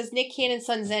is. It says Nick Cannon's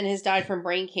son Zen has died from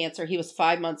brain cancer. He was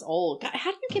 5 months old. God,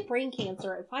 how do you get brain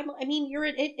cancer at 5 months? I mean, you're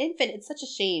an infant. It's such a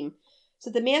shame. So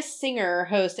the Masked Singer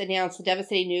host announced the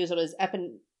devastating news on his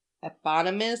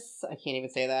eponymous, I can't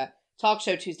even say that, talk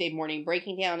show Tuesday morning,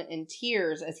 breaking down in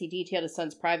tears as he detailed his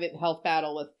son's private health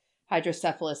battle with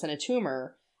hydrocephalus and a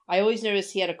tumor. I always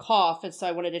noticed he had a cough, and so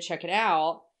I wanted to check it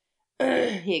out.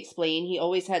 He explained he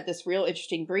always had this real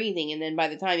interesting breathing, and then by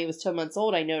the time he was 2 months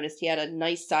old, I noticed he had a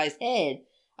nice sized head.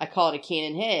 I call it a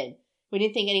cannon head. We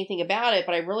didn't think anything about it,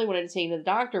 but I really wanted to take him to the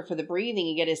doctor for the breathing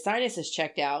and get his sinuses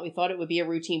checked out. We thought it would be a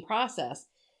routine process.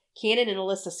 Cannon and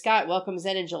Alyssa Scott welcomed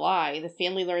Zen in July. The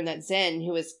family learned that Zen,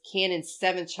 who was Cannon's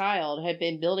 7th child, had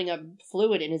been building up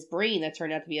fluid in his brain that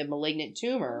turned out to be a malignant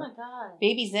tumor. Oh my god.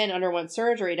 Baby Zen underwent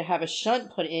surgery to have a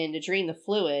shunt put in to drain the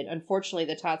fluid. Unfortunately,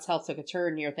 the tot's health took a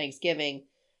turn near Thanksgiving,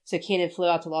 so Cannon flew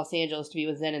out to Los Angeles to be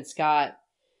with Zen and Scott.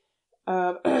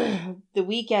 This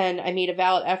weekend I made a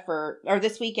valid effort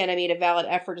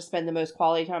to spend the most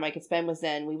quality time I could spend with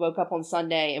Zen. We woke up on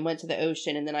Sunday and went to the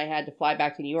ocean, and then I had to fly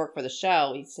back to New York for the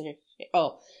show.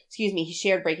 He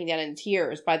shared breaking down in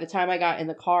tears. By the time I got in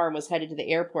the car and was headed to the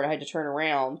airport, I had to turn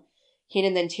around.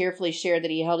 Cannon then tearfully shared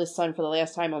that he held his son for the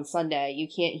last time on Sunday. You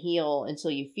can't heal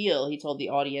until you feel, he told the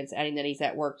audience, adding that he's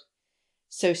at work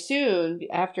so soon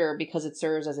after because it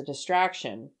serves as a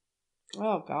distraction.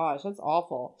 Oh gosh, that's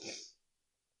awful.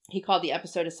 He called the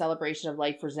episode a celebration of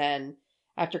life for Zen.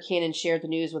 After Cannon shared the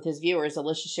news with his viewers,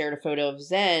 Alicia shared a photo of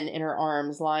Zen in her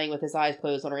arms, lying with his eyes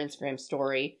closed on her Instagram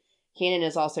story. Cannon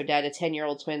is also dad to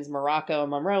 10-year-old twins Morocco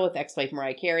and Monroe with ex-wife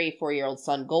Mariah Carey, 4-year-old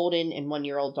son Golden, and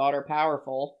 1-year-old daughter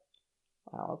Powerful.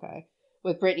 Wow, okay.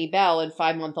 With Brittany Bell and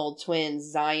 5-month-old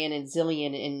twins Zion and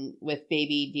Zillion, and with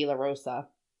baby De La Rosa.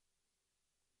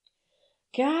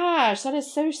 Gosh, that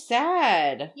is so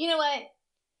sad. You know what?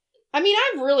 I mean,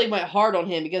 I really went hard on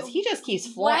him because he just keeps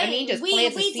flying. I mean, he just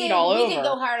plants the seed all over. We did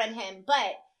go hard on him,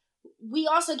 but we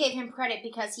also gave him credit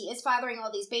because he is fathering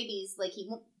all these babies like he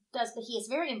does, but he is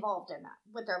very involved in that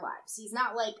with their lives. He's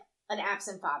not like an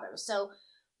absent father. So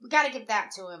we got to give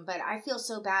that to him, but I feel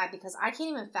so bad because I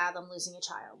can't even fathom losing a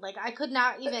child. Like, I could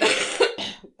not even...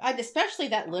 Especially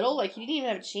that little, like, he didn't even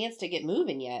have a chance to get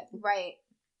moving yet. Right.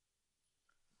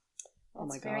 Oh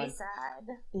my God. Very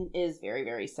sad. It is very,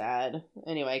 very sad.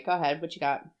 Anyway, go ahead. What you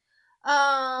got?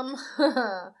 I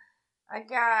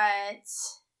got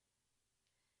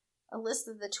a list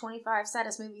of the 25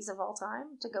 saddest movies of all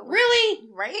time to go with. Really?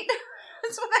 Right?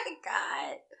 That's what I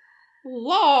got.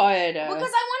 Lord. Well,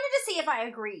 because I wanted to see if I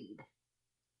agreed.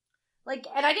 Like,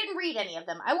 and I didn't read any of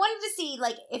them. I wanted to see,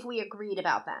 like, if we agreed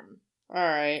about them. All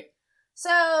right.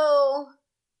 So,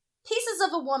 Pieces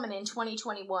of a Woman in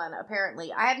 2021,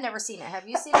 apparently. I have never seen it. Have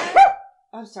you seen it?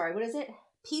 I'm sorry, what is it?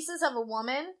 Pieces of a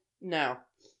Woman. No.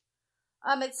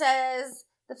 It says,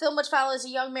 the film which follows a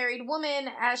young married woman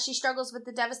as she struggles with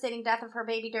the devastating death of her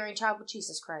baby during childbirth.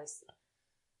 Jesus Christ.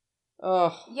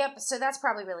 Oh. Yep, so that's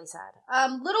probably really sad.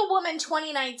 Little Woman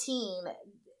 2019,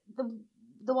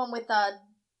 the one with,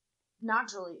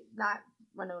 not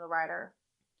Winona Ryder.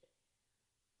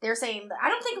 They're saying, I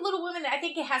don't think Little Women, I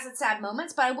think it has its sad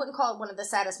moments, but I wouldn't call it one of the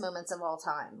saddest moments of all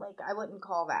time. Like, I wouldn't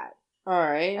call that.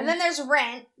 Alright. And then there's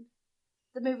Rent,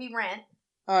 the movie Rent.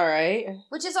 Alright.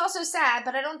 Which is also sad,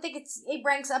 but I don't think it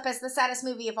ranks up as the saddest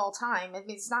movie of all time. I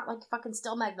mean, it's not like fucking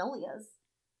Still Magnolias.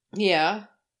 Yeah.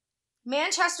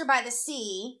 Manchester by the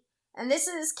Sea, and this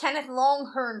is Kenneth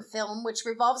Longhorn film, which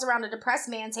revolves around a depressed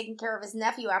man taking care of his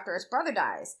nephew after his brother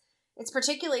dies. It's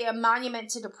particularly a monument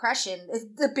to depression.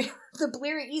 The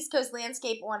bleary East Coast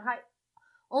landscape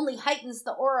only heightens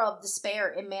the aura of despair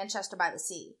in Manchester by the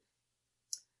Sea.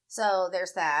 So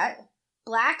there's that.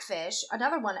 Blackfish,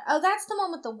 another one. Oh, that's the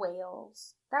one with the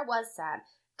whales. That was sad.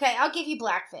 Okay, I'll give you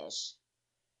Blackfish.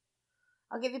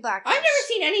 I've never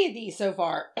seen any of these so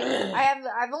far.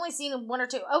 I've only seen one or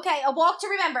two. Okay, A Walk to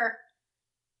Remember.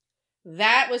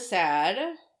 That was sad.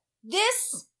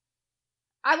 This,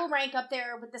 I will rank up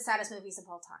there with the saddest movies of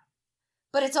all time.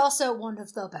 But it's also one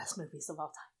of the best movies of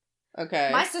all time. Okay.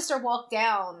 My sister walked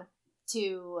down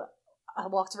to A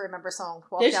Walk to Remember song.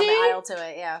 Walked Did down she? the aisle to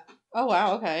it, yeah. Oh,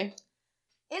 wow, okay.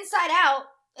 Inside Out,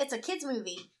 it's a kid's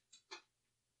movie.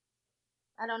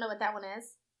 I don't know what that one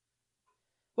is.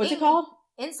 What's it called?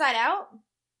 Inside Out?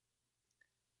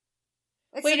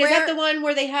 Wait, is that the one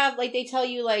where they have, like, they tell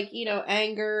you, like, you know,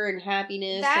 anger and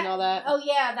happiness and all that? Oh,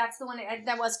 yeah, that's the one.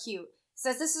 That was cute. It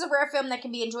says, this is a rare film that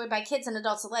can be enjoyed by kids and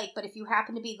adults alike, but if you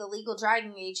happen to be the legal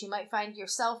driving age, you might find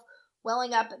yourself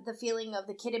welling up at the feeling of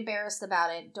the kid embarrassed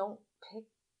about it. Don't pick...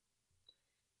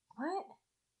 What?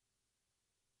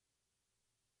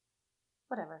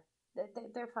 Whatever.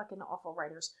 They're fucking awful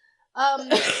writers.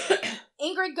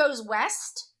 Ingrid Goes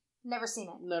West. Never seen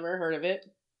it. Never heard of it.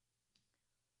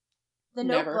 The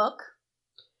Notebook.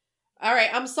 All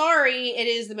right, I'm sorry. It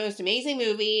is the most amazing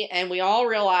movie, and we all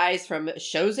realize from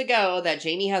shows ago that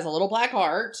Jamie has a little black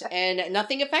heart, and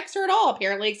nothing affects her at all,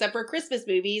 apparently, except for Christmas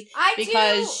movies.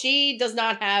 Because she does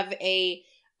not have a,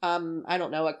 I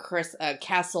don't know, a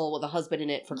castle with a husband in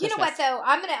it for Christmas. You know what, though?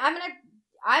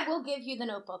 I will give you The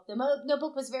Notebook. The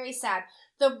Notebook was very sad.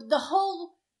 The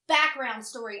whole background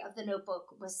story of The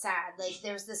Notebook was sad. Like,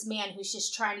 there's this man who's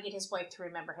just trying to get his wife to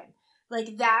remember him.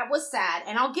 Like, that was sad.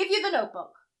 And I'll give you The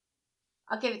Notebook.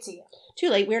 I'll give it to you. Too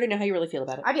late. We already know how you really feel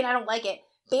about it. I mean, I don't like it.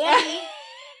 Bambi,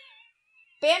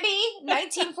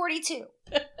 1942.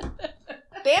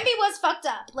 Bambi was fucked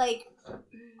up. Like,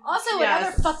 also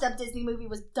another fucked up Disney movie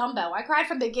was Dumbo. I cried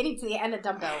from the beginning to the end of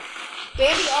Dumbo.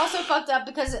 Bambi also fucked up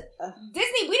because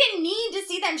Disney, we didn't need to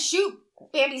see them shoot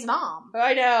Bambi's mom.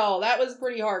 I know. That was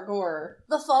pretty hardcore.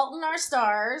 The Fault in Our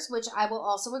Stars, which I will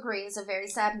also agree is a very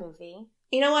sad movie.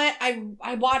 You know what?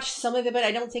 I watched some of it, but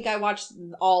I don't think I watched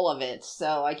all of it,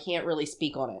 so I can't really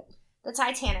speak on it. The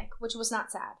Titanic, which was not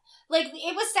sad. Like,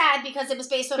 it was sad because it was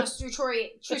based on a true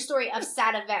story of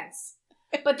sad events.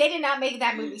 But they did not make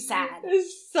that movie sad.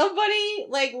 Somebody,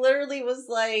 like, literally was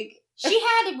like... She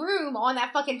had room on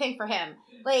that fucking thing for him.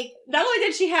 Like... Not only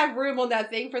did she have room on that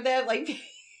thing for them, like...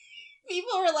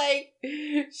 People were like,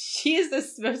 she is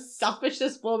the most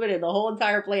selfishest woman in the whole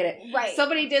entire planet. Right.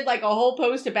 Somebody did, like, a whole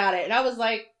post about it, and I was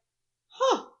like,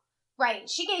 huh. Right.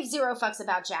 She gave zero fucks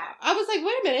about Jack. I was like,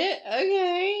 wait a minute.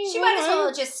 Okay. She might as well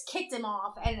have just kicked him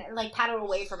off and, like, paddled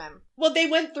away from him. Well, they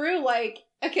went through, like,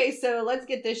 okay, so let's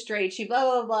get this straight. She blah,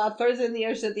 blah, blah, throws it in the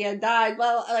ocean at the end, died,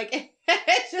 blah, blah, like,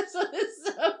 it's just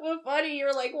so funny.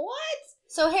 You're like, what?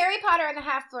 So, Harry Potter and the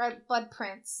Half-Blood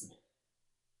Prince.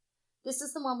 This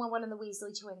is the one where one of the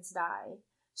Weasley twins die.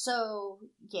 So,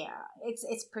 yeah,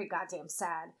 it's pretty goddamn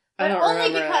sad. I But don't only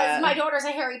remember because that. my daughter's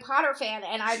a Harry Potter fan,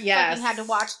 and I fucking had to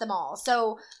watch them all.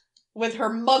 So, with her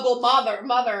muggle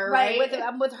mother, right?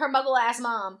 With her muggle ass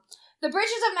mom. The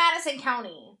Bridges of Madison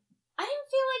County. I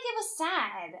didn't feel like it was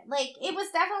sad. Like, it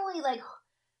was definitely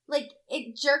like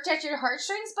it jerked at your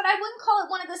heartstrings, but I wouldn't call it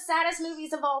one of the saddest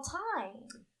movies of all time.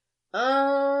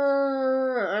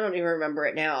 I don't even remember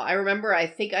it now. I remember, I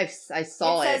think I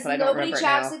saw it, but I don't remember it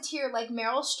now. Nobody shouts a tear like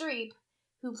Meryl Streep,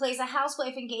 who plays a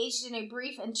housewife engaged in a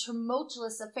brief and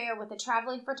tumultuous affair with a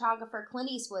traveling photographer, Clint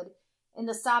Eastwood, in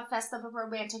the sob fest of a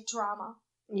romantic drama.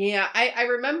 Yeah, I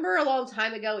remember a long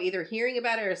time ago either hearing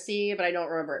about it or seeing it, but I don't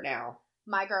remember it now.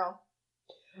 My Girl.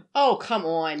 Oh, come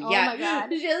on. Oh yeah. my God.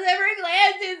 She doesn't have her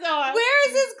glasses on. Where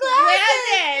is his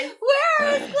glasses? Where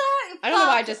are his glasses? I don't know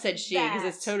why I just said she, because that.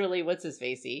 it's totally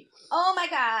what's-his-facey. Oh my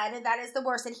God, that is the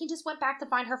worst. And he just went back to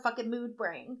find her fucking mood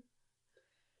ring.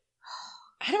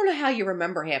 I don't know how you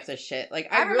remember half this shit.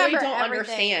 Like, I really remember don't everything.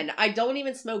 understand. I don't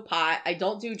even smoke pot. I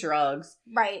don't do drugs.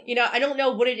 Right. You know, I don't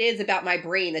know what it is about my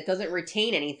brain that doesn't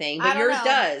retain anything, I but don't yours know.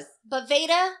 does. But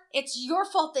Veda, it's your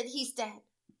fault that he's dead.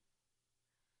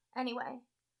 Anyway.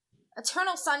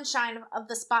 Eternal Sunshine of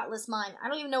the Spotless Mind. I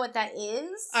don't even know what that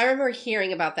is. I remember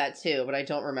hearing about that too, but I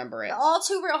don't remember it. The all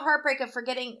too real heartbreak of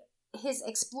forgetting his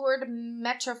explored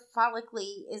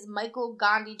metaphonically is Michael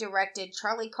Gandhi directed,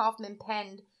 Charlie Kaufman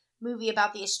penned movie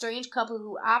about the estranged couple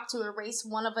who opt to erase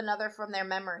one of another from their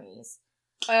memories.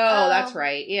 Oh, that's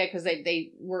right. Yeah, because they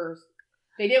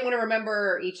didn't want to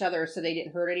remember each other, so they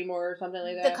didn't hurt anymore or something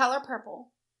like that. The Color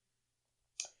Purple.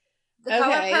 The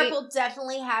Color Purple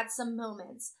definitely had some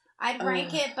moments. I'd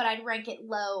rank it, but I'd rank it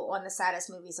low on the saddest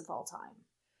movies of all time.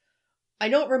 I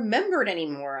don't remember it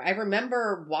anymore. I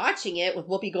remember watching it with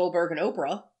Whoopi Goldberg and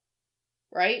Oprah.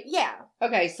 Right? Yeah.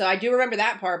 Okay, so I do remember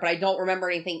that part, but I don't remember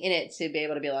anything in it to be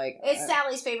able to be like... It's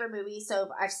Sally's favorite movie, so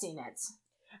I've seen it.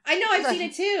 I know I've seen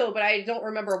it too, but I don't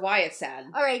remember why it's sad.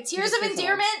 All right, Tears of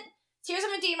Endearment. Tears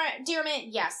of Endearment,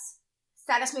 yes.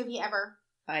 Saddest movie ever.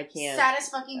 I can't.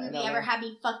 Saddest fucking movie ever. Had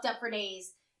me fucked up for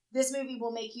days. This movie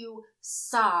will make you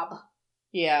sob.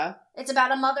 Yeah. It's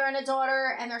about a mother and a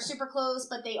daughter, and they're super close,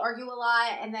 but they argue a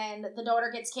lot, and then the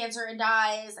daughter gets cancer and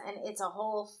dies, and it's a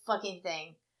whole fucking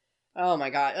thing. Oh my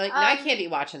God. Like, I can't be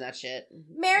watching that shit.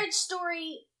 Marriage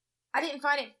Story, I didn't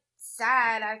find it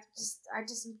sad.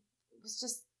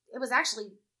 It was actually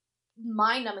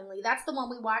mind-numbingly. That's the one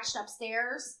we watched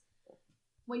upstairs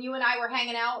when you and I were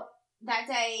hanging out that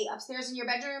day upstairs in your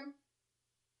bedroom.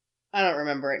 I don't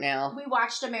remember it now. We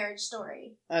watched A Marriage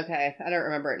Story. Okay. I don't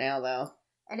remember it now, though.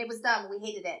 And it was dumb. We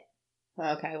hated it.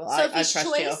 Okay. Well, I trust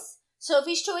you.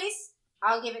 Sophie's Choice,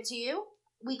 I'll give it to you.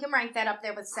 We can rank that up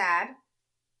there with sad.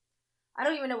 I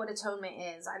don't even know what Atonement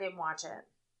is. I didn't watch it.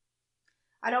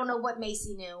 I don't know what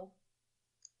Macy knew.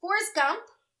 Forrest Gump.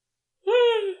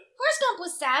 Forrest Gump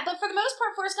was sad, but for the most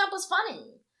part, Forrest Gump was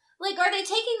funny. Like, are they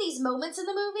taking these moments in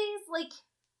the movies? Like...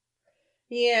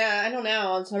 Yeah, I don't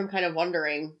know. That's what I'm kind of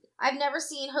wondering. I've never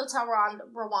seen Hotel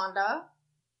Rwanda.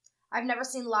 I've never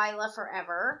seen Lila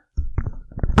Forever.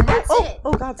 And that's it.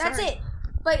 Oh, God, sorry. That's it.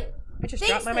 But I just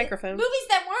dropped my microphone. Movies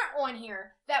that weren't on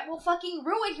here that will fucking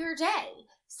ruin your day,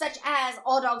 such as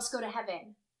All Dogs Go to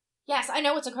Heaven. Yes, I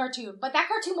know it's a cartoon, but that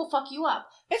cartoon will fuck you up.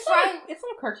 It's not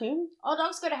a cartoon. All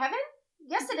Dogs Go to Heaven?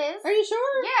 Yes, it is. Are you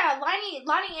sure? Yeah,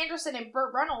 Lonnie Anderson and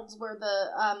Burt Reynolds were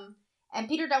the and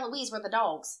Peter DeLuise were the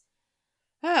dogs.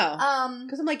 Oh.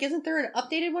 Because I'm like, isn't there an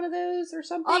updated one of those or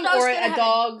something? All Dogs or Go to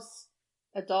Heaven.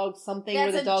 A dog something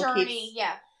That's where the dog journey, keeps...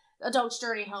 Yeah. A dog's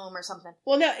journey home or something.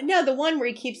 Well, no, the one where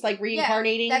he keeps like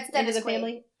reincarnating into the Quaid.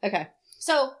 family. Okay.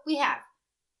 So we have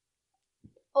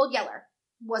Old Yeller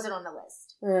wasn't on the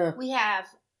list. We have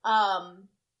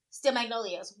Steel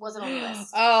Magnolias wasn't on the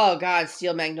list. Oh God,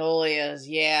 Steel Magnolias,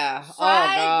 yeah.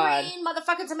 Fried oh God, green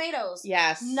motherfucking tomatoes.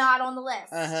 Yes, not on the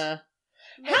list.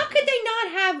 How could they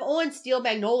not have on Steel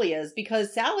Magnolias?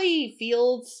 Because Sally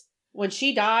Fields, when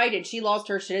she died and she lost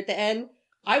her shit at the end,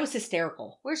 I was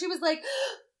hysterical. Where she was like, I'm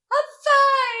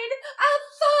fine.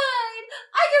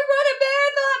 I can run a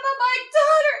marathon, but my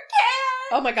daughter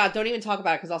can't. Oh my God, don't even talk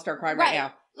about it because I'll start crying right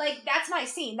now. Like, that's my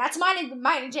scene. That's mine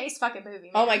and Jay's fucking movie,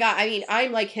 man. Oh my God, I mean,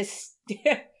 I'm like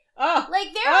hysterical. Oh,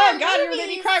 like there are God, movies, you're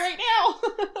making me cry right now.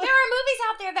 There are movies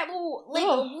out there that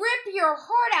will rip your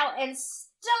heart out and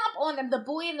stomp on them. The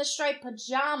Boy in the Striped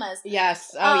Pajamas.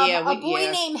 Yes. Oh yeah. A Boy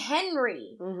Named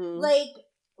Henry. Mm-hmm. Like,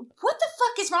 what the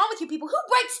fuck is wrong with you people? Who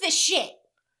writes this shit?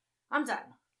 I'm done.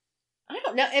 I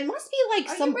don't know. It must be like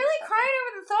Are you really crying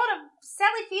over the thought of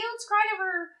Sally Fields crying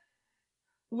over?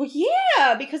 Well,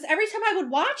 yeah, because every time I would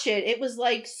watch it, it was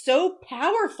like so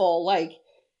powerful. Like,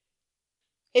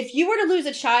 if you were to lose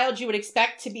a child, you would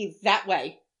expect to be that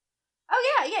way.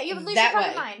 Oh, yeah, you would lose your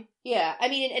fucking mind. Yeah, I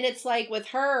mean, and it's like with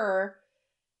her,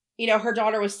 you know, her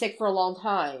daughter was sick for a long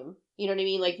time. You know what I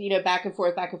mean? Like, you know, back and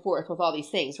forth with all these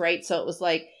things, right? So it was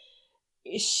like,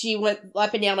 she went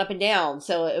up and down.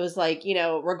 So it was like, you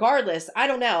know, regardless, I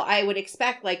don't know. I would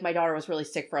expect, like, my daughter was really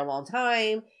sick for a long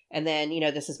time. And then, you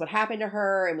know, this is what happened to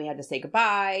her. And we had to say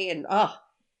goodbye. And,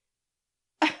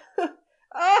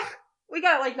 we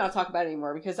gotta, like, not talk about it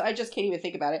anymore because I just can't even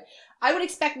think about it. I would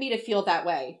expect me to feel that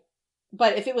way.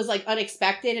 But if it was, like,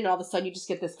 unexpected and all of a sudden you just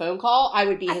get this phone call, I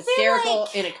would be hysterical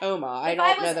in a coma. I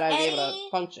don't know that I'd be able to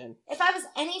function. If I was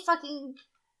any fucking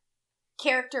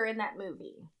character in that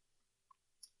movie,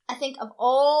 I think of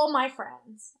all my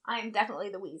friends, I am definitely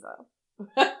the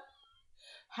Weezer.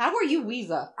 How are you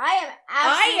Weezer?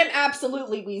 I am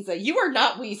absolutely Weezer. You are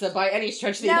not Weezer by any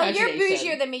stretch of the imagination. No, you're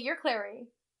bougier than me. You're Clary.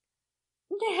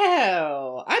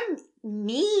 No, I'm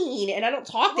mean and I don't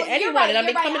talk to anyone and I'm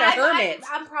becoming a hermit.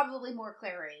 I'm probably more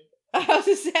Clary. I was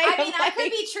to say, I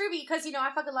could be Truby because, you know,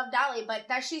 I fucking love Dolly, but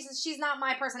that she's not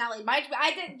my personality.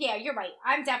 Yeah, you're right.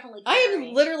 I'm definitely Clary. I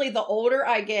am literally, the older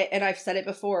I get, and I've said it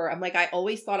before, I'm like, I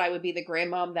always thought I would be the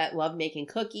grandmom that loved making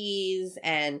cookies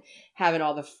and having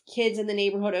all the kids in the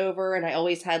neighborhood over, and I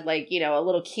always had, like, you know, a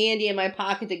little candy in my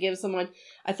pocket to give someone.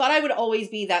 I thought I would always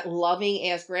be that loving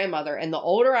ass grandmother, and the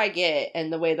older I get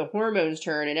and the way the hormones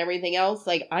turn and everything else,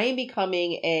 like, I am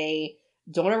becoming a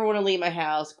don't ever want to leave my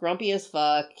house, grumpy as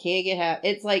fuck, can't get happy.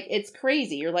 It's like, it's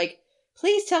crazy. You're like,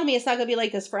 please tell me it's not going to be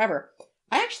like this forever.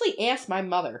 I actually asked my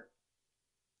mother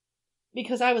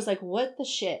because I was like, what the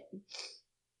shit?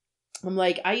 I'm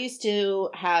like, I used to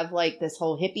have like this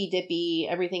whole hippy dippy,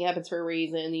 everything happens for a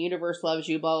reason, the universe loves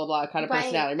you, blah, blah, blah kind of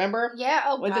personality. Remember? Yeah,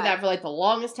 oh, went through that for like the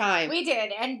longest time. We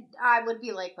did, and I would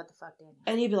be like, what the fuck, Daniel?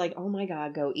 And he'd be like, oh my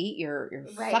God, go eat your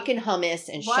fucking hummus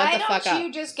and shut the fuck up. Why don't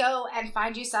you just go and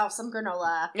find yourself some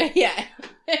granola? Yeah,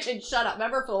 and shut up.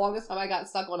 Remember for the longest time I got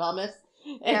stuck on hummus?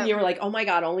 And you were like, oh my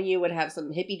God, only you would have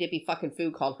some hippy dippy fucking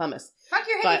food called hummus. Fuck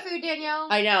your hippie food, Danielle.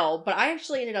 I know, but I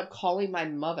actually ended up calling my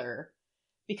mother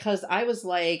because I was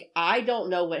like, I don't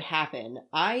know what happened.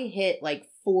 I hit like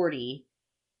 40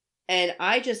 and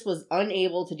I just was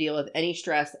unable to deal with any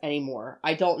stress anymore.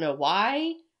 I don't know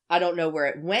why. I don't know where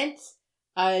it went.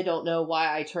 I don't know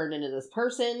why I turned into this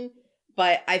person,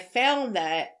 but I found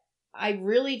that I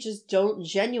really just don't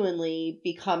genuinely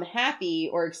become happy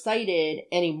or excited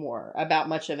anymore about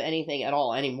much of anything at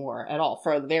all anymore at all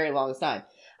for the very longest time.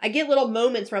 I get little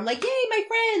moments where I'm like, yay, my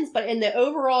friends. But in the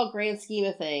overall grand scheme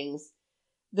of things,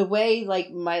 the way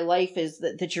like my life is,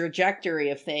 the trajectory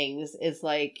of things is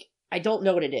like, I don't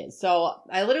know what it is. So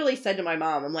I literally said to my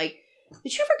mom, I'm like,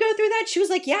 did you ever go through that? She was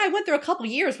like, yeah, I went through a couple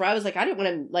years where I was like, I didn't want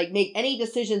to like make any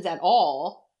decisions at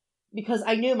all because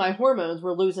I knew my hormones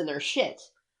were losing their shit.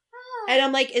 And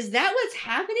I'm like, is that what's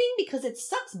happening? Because it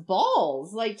sucks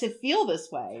balls, like, to feel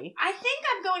this way. I think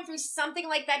I'm going through something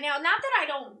like that now. Not that I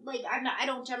don't, like, I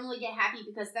don't generally get happy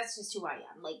because that's just who I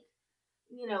am. Like,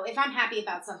 you know, if I'm happy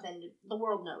about something, the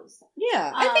world knows.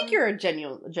 Yeah, I think you're a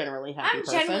generally happy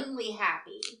person. I'm genuinely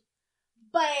happy.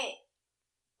 But,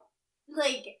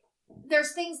 like,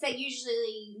 there's things that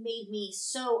usually made me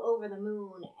so over the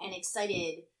moon and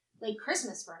excited. Like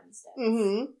Christmas, for instance.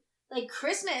 Mm-hmm. Like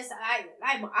Christmas,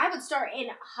 I would start in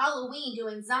Halloween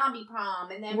doing zombie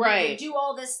prom, and then we would do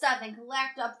all this stuff and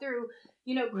collect up through,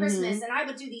 you know, Christmas, and I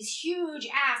would do these huge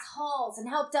ass hauls and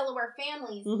help Delaware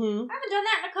families. Mm-hmm. I haven't done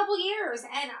that in a couple years,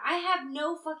 and I have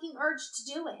no fucking urge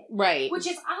to do it. Right. Which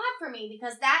is odd for me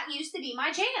because that used to be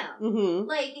my jam. Mm-hmm.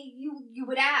 Like you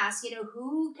would ask, you know,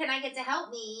 who can I get to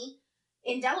help me?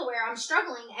 In Delaware, I'm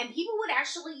struggling, and people would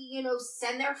actually, you know,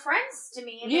 send their friends to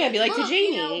me. And be like, to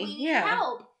Jamie, you know, we need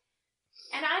help.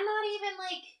 And I'm not even,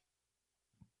 like...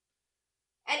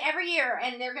 And every year,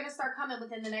 and they're going to start coming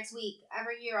within the next week,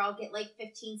 every year I'll get, like,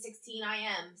 15, 16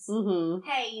 IMs. Mm-hmm.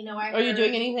 Hey, you know, Are you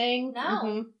doing anything? No.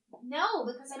 Mm-hmm. No,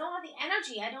 because I don't have the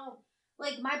energy. I don't...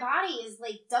 Like, my body is,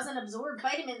 like, doesn't absorb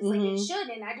vitamins like it should,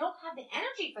 and I don't have the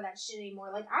energy for that shit anymore.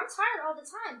 Like, I'm tired all the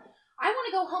time. I want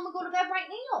to go home and go to bed right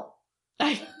now.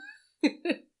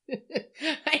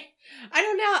 I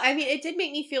don't know. I mean, it did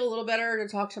make me feel a little better to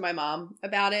talk to my mom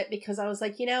about it because I was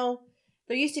like, you know,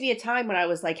 there used to be a time when I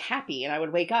was like happy and I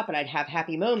would wake up and I'd have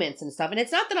happy moments and stuff. And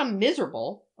it's not that I'm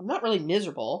miserable. I'm not really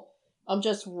miserable. I'm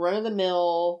just run of the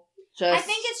mill. I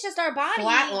think it's just our body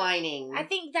flatlining. I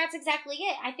think that's exactly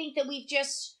it. I think that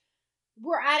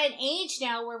we're at an age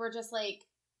now where we're just like,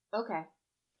 okay.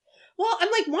 Well,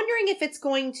 I'm like wondering if it's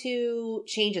going to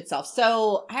change itself.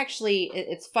 So actually,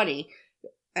 it's funny.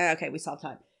 Okay, we still have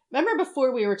time. Remember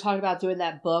before we were talking about doing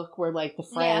that book where like the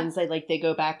friends, they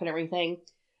go back and everything?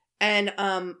 And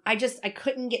I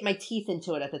couldn't get my teeth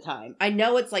into it at the time. I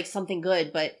know it's like something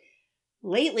good, but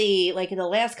lately, like in the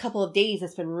last couple of days,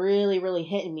 it's been really, really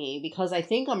hitting me because I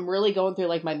think I'm really going through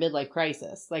like my midlife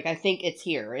crisis. Like I think it's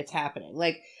here, it's happening.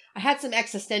 Like I had some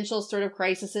existential sort of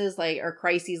crises, or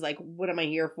crises, like what am I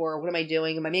here for? What am I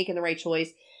doing? Am I making the right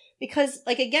choice? Because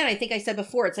like, again, I think I said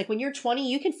before, it's like when you're 20,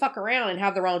 you can fuck around and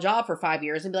have the wrong job for 5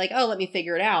 years and be like, oh, let me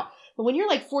figure it out. But when you're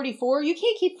like 44, you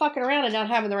can't keep fucking around and not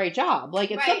having the right job.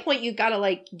 Like at some point, you got to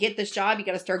like get this job. You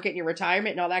got to start getting your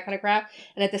retirement and all that kind of crap.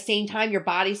 And at the same time, your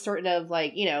body's sort of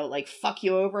like, like fuck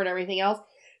you over and everything else.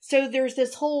 So there's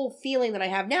this whole feeling that I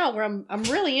have now where I'm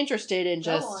really interested in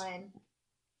just,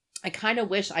 I kind of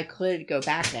wish I could go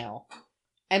back now.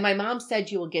 And my mom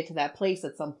said you will get to that place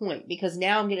at some point because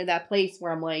now I'm getting to that place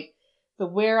where I'm like,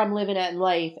 where I'm living at in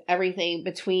life, everything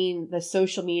between the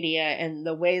social media and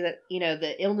the way that,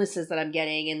 the illnesses that I'm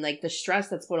getting and like the stress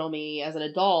that's put on me as an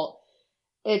adult,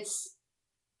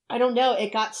 I don't know,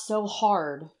 it got so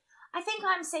hard. I think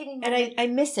I'm saving and I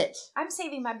miss it. I'm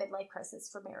saving my midlife crisis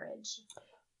for marriage.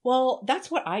 Well,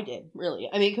 that's what I did, really.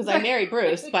 I mean, because I married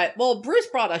Bruce, but, Bruce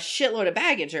brought a shitload of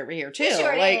baggage over here, too. He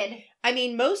sure did. I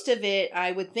mean, most of it,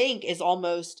 I would think, is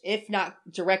almost, if not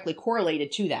directly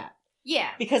correlated to that. Yeah.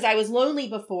 Because I was lonely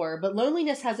before, but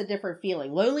loneliness has a different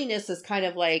feeling. Loneliness is kind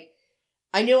of like,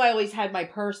 I knew I always had my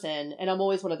person, and I'm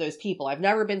always one of those people. I've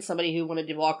never been somebody who wanted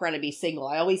to walk around and be single.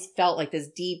 I always felt like this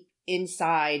deep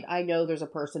inside, I know there's a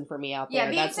person for me out there. Yeah,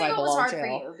 being that's single who I was belong hard to.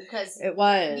 for you because it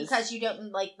was. Because you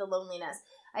don't like the loneliness.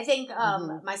 I think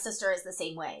my sister is the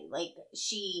same way. Like,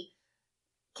 she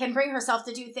can bring herself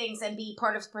to do things and be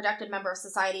part of a productive member of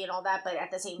society and all that, but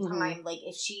at the same time, like,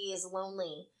 if she is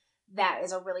lonely, that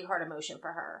is a really hard emotion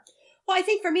for her. Well, I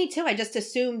think for me, too, I just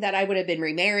assumed that I would have been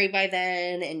remarried by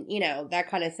then and, that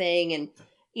kind of thing.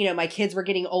 And, my kids were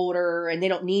getting older and they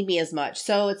don't need me as much.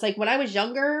 So it's like when I was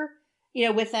younger,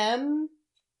 with them,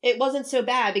 it wasn't so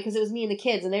bad because it was me and the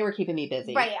kids and they were keeping me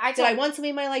busy. Right. Did I want somebody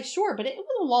in my life? Sure. But it was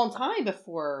a long time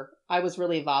before I was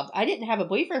really involved. I didn't have a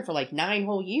boyfriend for like 9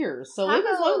 whole years. So it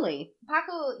was lonely.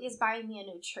 Paco is buying me a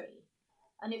new tree.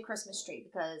 A new Christmas tree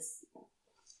because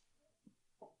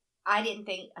I didn't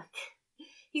think...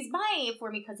 He's buying it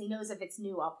for me because he knows if it's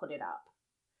new, I'll put it up.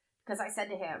 Because I said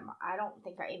to him, I don't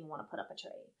think I even want to put up a tree.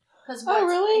 Because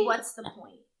really? What's the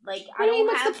point? Like,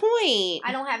 what's the point?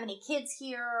 I don't have any kids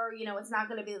here. It's not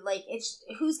going to be like,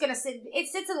 who's going to sit? It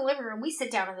sits in the living room. We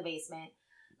sit down in the basement.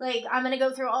 Like, I'm going to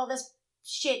go through all this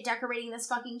shit decorating this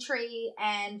fucking tree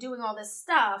and doing all this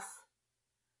stuff.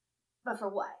 But for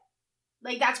what?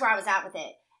 Like, that's where I was at with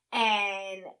it.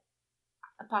 And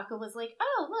Paco was like,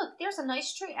 oh, look, there's a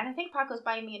nice tree. And I think Paco's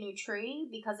buying me a new tree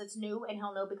because it's new, and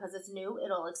he'll know because it's new,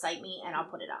 it'll excite me, and I'll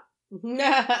put it up.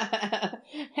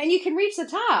 And you can reach the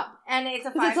top. And it's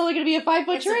it's only going to be a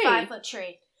 5-foot tree. It's a 5-foot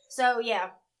tree. So, yeah.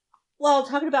 Well,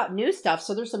 talking about new stuff,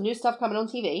 so there's some new stuff coming on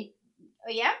TV.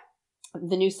 Oh, yeah?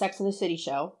 The new Sex and the City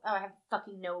show. Oh, I have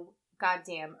fucking no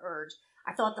goddamn urge.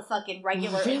 I thought the fucking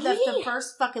regular... Really? The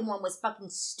first fucking one was fucking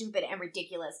stupid and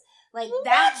ridiculous. Like,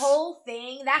 that whole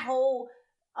thing,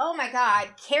 oh my god,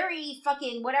 Carrie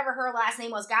fucking, whatever her last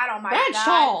name was, got on my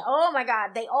god. Oh my god,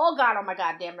 they all got on my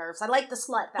goddamn nerves. I like the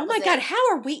slut. Oh my god, how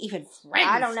are we even friends?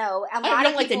 I don't know. You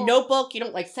don't like The Notebook, you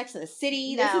don't like Sex and the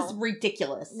City. No. This is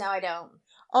ridiculous. No, I don't.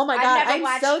 Oh my god,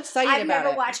 I'm so excited about it. I've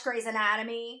never watched Grey's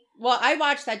Anatomy. Well, I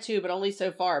watched that too, but only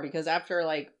so far, because after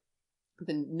like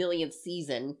the millionth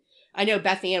season, I know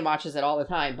Beth Ann watches it all the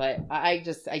time, but I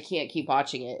can't keep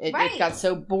watching it. It got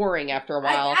so boring after a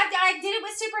while. I did it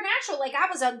with Supernatural. Like, I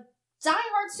was a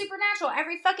diehard Supernatural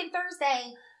every fucking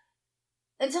Thursday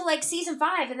until like season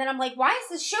 5, and then I'm like, why is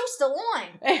this show still on?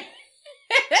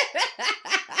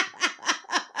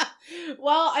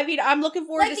 Well, I mean, I'm looking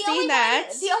forward to seeing that.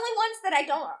 The only ones that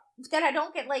I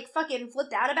don't get like fucking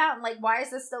flipped out about and like, why is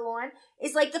this still on?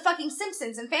 Is like the fucking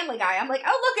Simpsons and Family Guy. I'm like,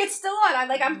 oh look, it's still on.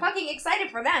 I'm fucking excited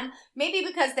for them. Maybe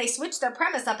because they switch their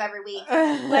premise up every week.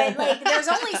 But like, there's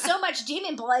only so much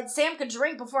demon blood Sam could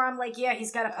drink before I'm like, yeah,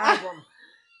 he's got a problem.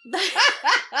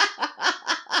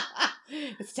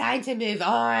 It's time to move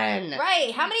on.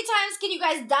 Right. How many times can you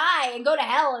guys die and go to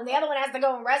hell and the other one has to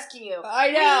go and rescue you?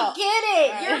 I know. We get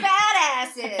it. You're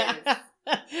badasses.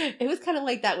 It was kind of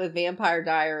like that with Vampire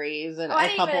Diaries and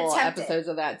a couple episodes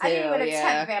of that too. I didn't even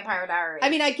attempt Vampire Diaries. I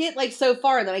mean, I get like so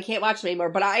far and then I can't watch them anymore,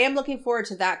 but I am looking forward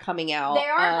to that coming out. They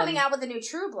are coming out with a new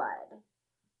True Blood.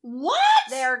 What?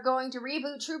 They're going to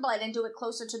reboot True Blood and do it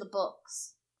closer to the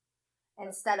books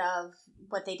instead of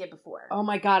what they did before. Oh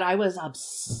my god, I was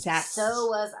obsessed. So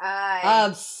was I.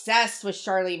 Obsessed with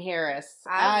Charlene Harris.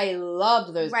 I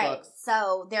loved those books.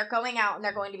 So they're going out and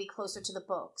they're going to be closer to the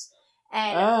books.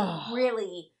 And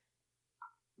really,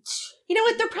 You know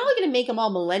what? They're probably going to make them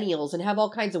all millennials and have all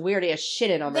kinds of weird ass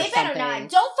shit in them. They or something. better not.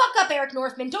 Don't fuck up Eric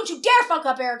Northman. Don't you dare fuck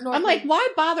up Eric Northman. I'm like, why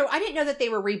bother? I didn't know that they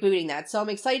were rebooting that, so I'm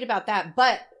excited about that.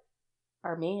 But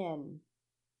our man,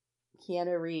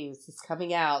 Keanu Reeves, is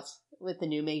coming out with the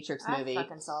new Matrix movie. I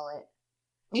fucking saw it.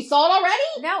 You saw it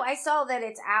already? No, I saw that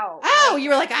it's out. Oh, you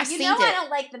were like, I've seen it. You know I don't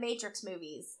like the Matrix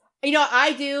movies. You know,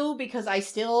 I do, because I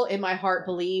still, in my heart,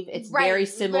 believe it's very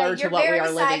similar to what we are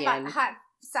living in.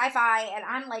 Sci-fi, and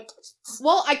I'm like...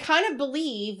 Well, I kind of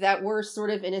believe that we're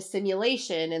sort of in a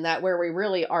simulation, and that where we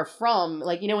really are from,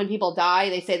 like, you know, when people die,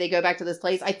 they say they go back to this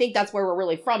place. I think that's where we're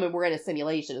really from, and we're in a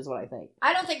simulation, is what I think.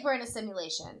 I don't think we're in a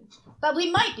simulation. But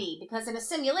we might be, because in a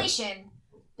simulation,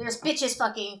 there's bitches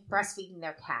fucking breastfeeding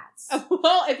their cats.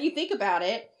 Well, if you think about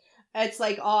it, it's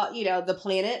like, you know, the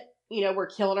planet... You know, we're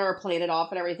killing our planet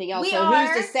off and everything else. Who's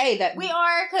to say that we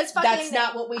are? Because fucking that's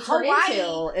not what we turn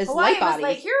into is Hawaii light bodies. Was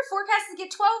like, you're forecast to get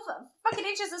 12 fucking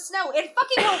inches of snow in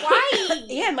fucking Hawaii.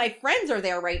 Yeah, my friends are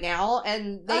there right now,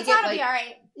 and they get like, be all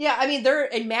right. Yeah, I mean they're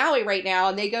in Maui right now,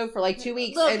 and they go for like 2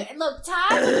 weeks. Look,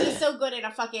 Todd would be so good in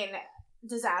a fucking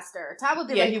disaster. Todd would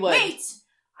be like, he would. Wait,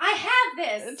 I have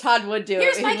this. Todd would do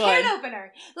Here's it. Here's my can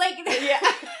opener. Like, yeah.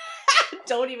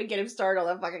 Don't even get him started on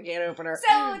that fucking can opener. So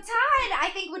Todd, I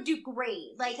think, would do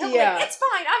great. Like, he'll be like, it's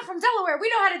fine. I'm from Delaware. We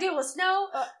know how to deal with snow.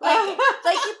 Todd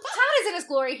is in his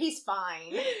glory. He's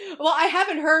fine. Well, I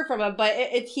haven't heard from him, but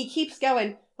he keeps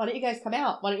going, why don't you guys come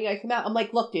out? Why don't you guys come out? I'm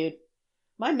like, look, dude,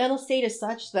 my mental state is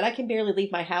such that I can barely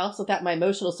leave my house without my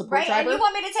emotional support driver. And you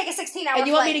want me to take a 16-hour And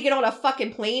you flight. want me to get on a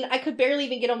fucking plane? I could barely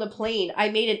even get on the plane. I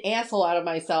made an asshole out of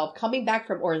myself coming back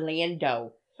from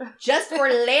Orlando. Just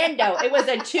Orlando. It was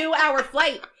a 2-hour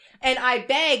flight. And I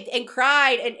begged and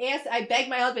cried and asked, I begged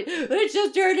my husband, let's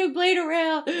just turn the plane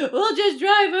around. We'll just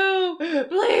drive home.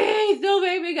 Please, don't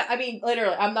make me go. I mean,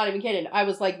 literally, I'm not even kidding. I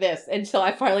was like this until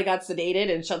I finally got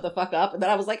sedated and shut the fuck up. And then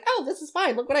I was like, oh, this is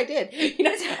fine. Look what I did. You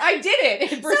know, I did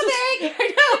it. And Bruce was, I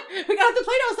know. We got off the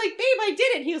plane. I was like, babe, I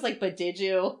did it. He was like, but did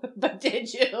you? But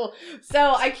did you?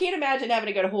 So I can't imagine having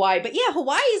to go to Hawaii. But yeah,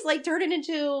 Hawaii's like turning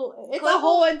into, it's a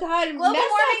whole entire global mess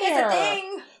warming out there. Is a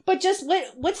thing. But just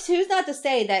who's not to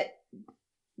say that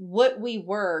what we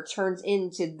were turns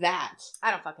into that? I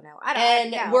don't fucking know.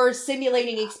 We're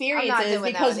simulating experiences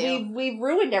because we've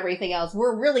ruined everything else.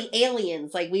 We're really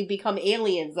aliens. Like, we've become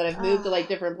aliens that have moved to like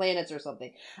different planets or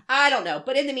something. I don't know.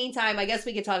 But in the meantime, I guess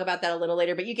we could talk about that a little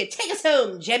later. But you can take us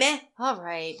home, Jimmy. All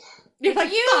right. You're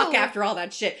like, fuck after all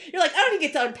that shit. You're like, I don't even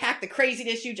get to unpack the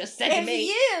craziness you just said to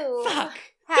me. Fuck.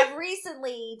 Have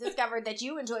recently discovered that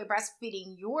you enjoy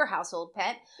breastfeeding your household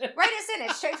pet, write us in at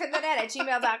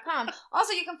straightfromthenet@gmail.com.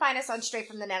 Also, you can find us on Straight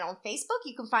From The Net on Facebook.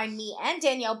 You can find me and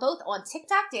Danielle both on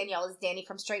TikTok. Danielle is Danny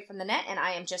from Straight From The Net, and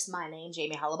I am just my name,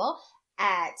 Jamie Hullable,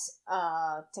 at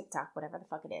TikTok, whatever the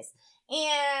fuck it is.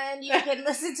 And you can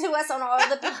listen to us on all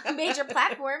the major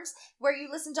platforms where you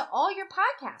listen to all your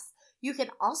podcasts. You can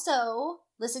also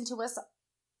listen to us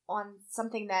on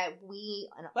something that we...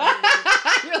 You're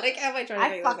like, how am I trying to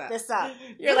I fucked this up.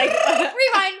 You're like...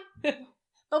 Rewind.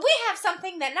 But we have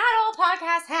something that not all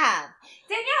podcasts have.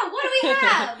 Danielle, what do we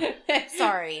have?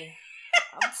 Sorry.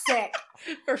 I'm sick.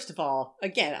 First of all,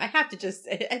 again, I have to just...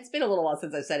 It's been a little while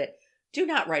since I've said it. Do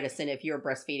not write us in if you're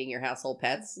breastfeeding your household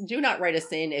pets. Do not write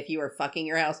us in if you are fucking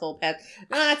your household pets.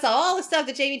 No, that's all the stuff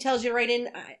that Jamie tells you to write in.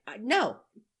 No.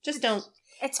 Just don't.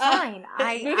 It's fine. On.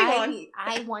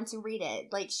 I want to read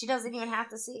it. Like, she doesn't even have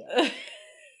to see it.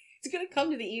 It's going to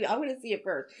come to the email. I'm going to see it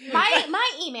first.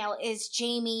 My email is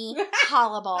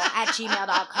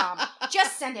jamiehollable@gmail.com.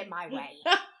 Just send it my way.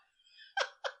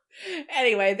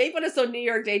 Anyway, they put us on New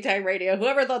York Daytime Radio.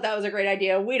 Whoever thought that was a great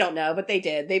idea, we don't know, but they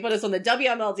did. They put us on the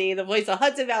WMLD, the voice of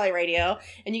Hudson Valley Radio,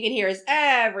 and you can hear us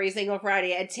every single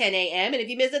Friday at 10 a.m. And if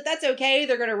you miss it, that's okay.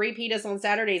 They're going to repeat us on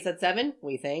Saturdays at 7,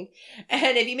 we think.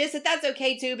 And if you miss it, that's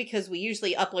okay too, because we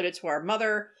usually upload it to our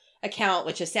mother account,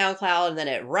 which is SoundCloud, and then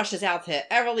it rushes out to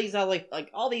all these other,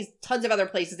 like all these tons of other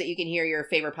places that you can hear your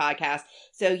favorite podcast.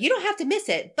 So you don't have to miss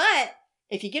it, but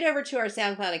if you get over to our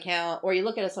SoundCloud account or you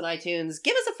look at us on iTunes,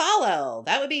 give us a follow.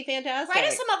 That would be fantastic. Write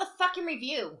us a motherfucking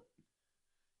review.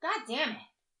 God damn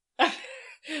it.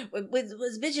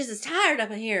 Was bitches is tired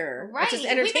up in here. Right. Just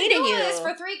entertaining We've been doing you. this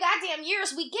for 3 goddamn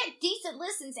years. We get decent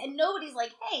listens and nobody's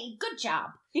like, hey, good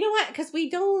job. You know what? Because we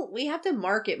have to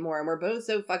market more and we're both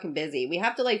so fucking busy. We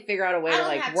have to like figure out a way to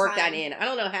like work that in. I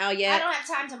don't know how yet. I don't have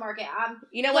time to market.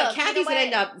 You know what? Kathy's going to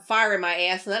end up firing my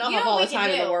ass and then I'll have all the time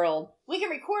in the world. We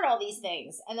can record all these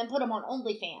things and then put them on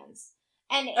OnlyFans.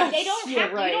 And they don't you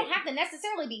don't have to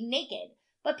necessarily be naked.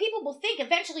 But people will think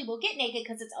eventually we'll get naked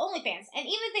because it's OnlyFans. And even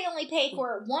if they only pay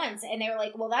for it once and they're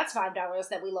like, well, that's $5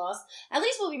 that we lost, at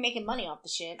least we'll be making money off the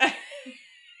shit.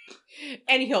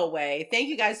 Anyway, thank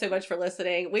you guys so much for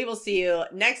listening. We will see you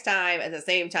next time at the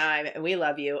same time, and we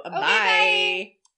love you. Okay, Bye. bye.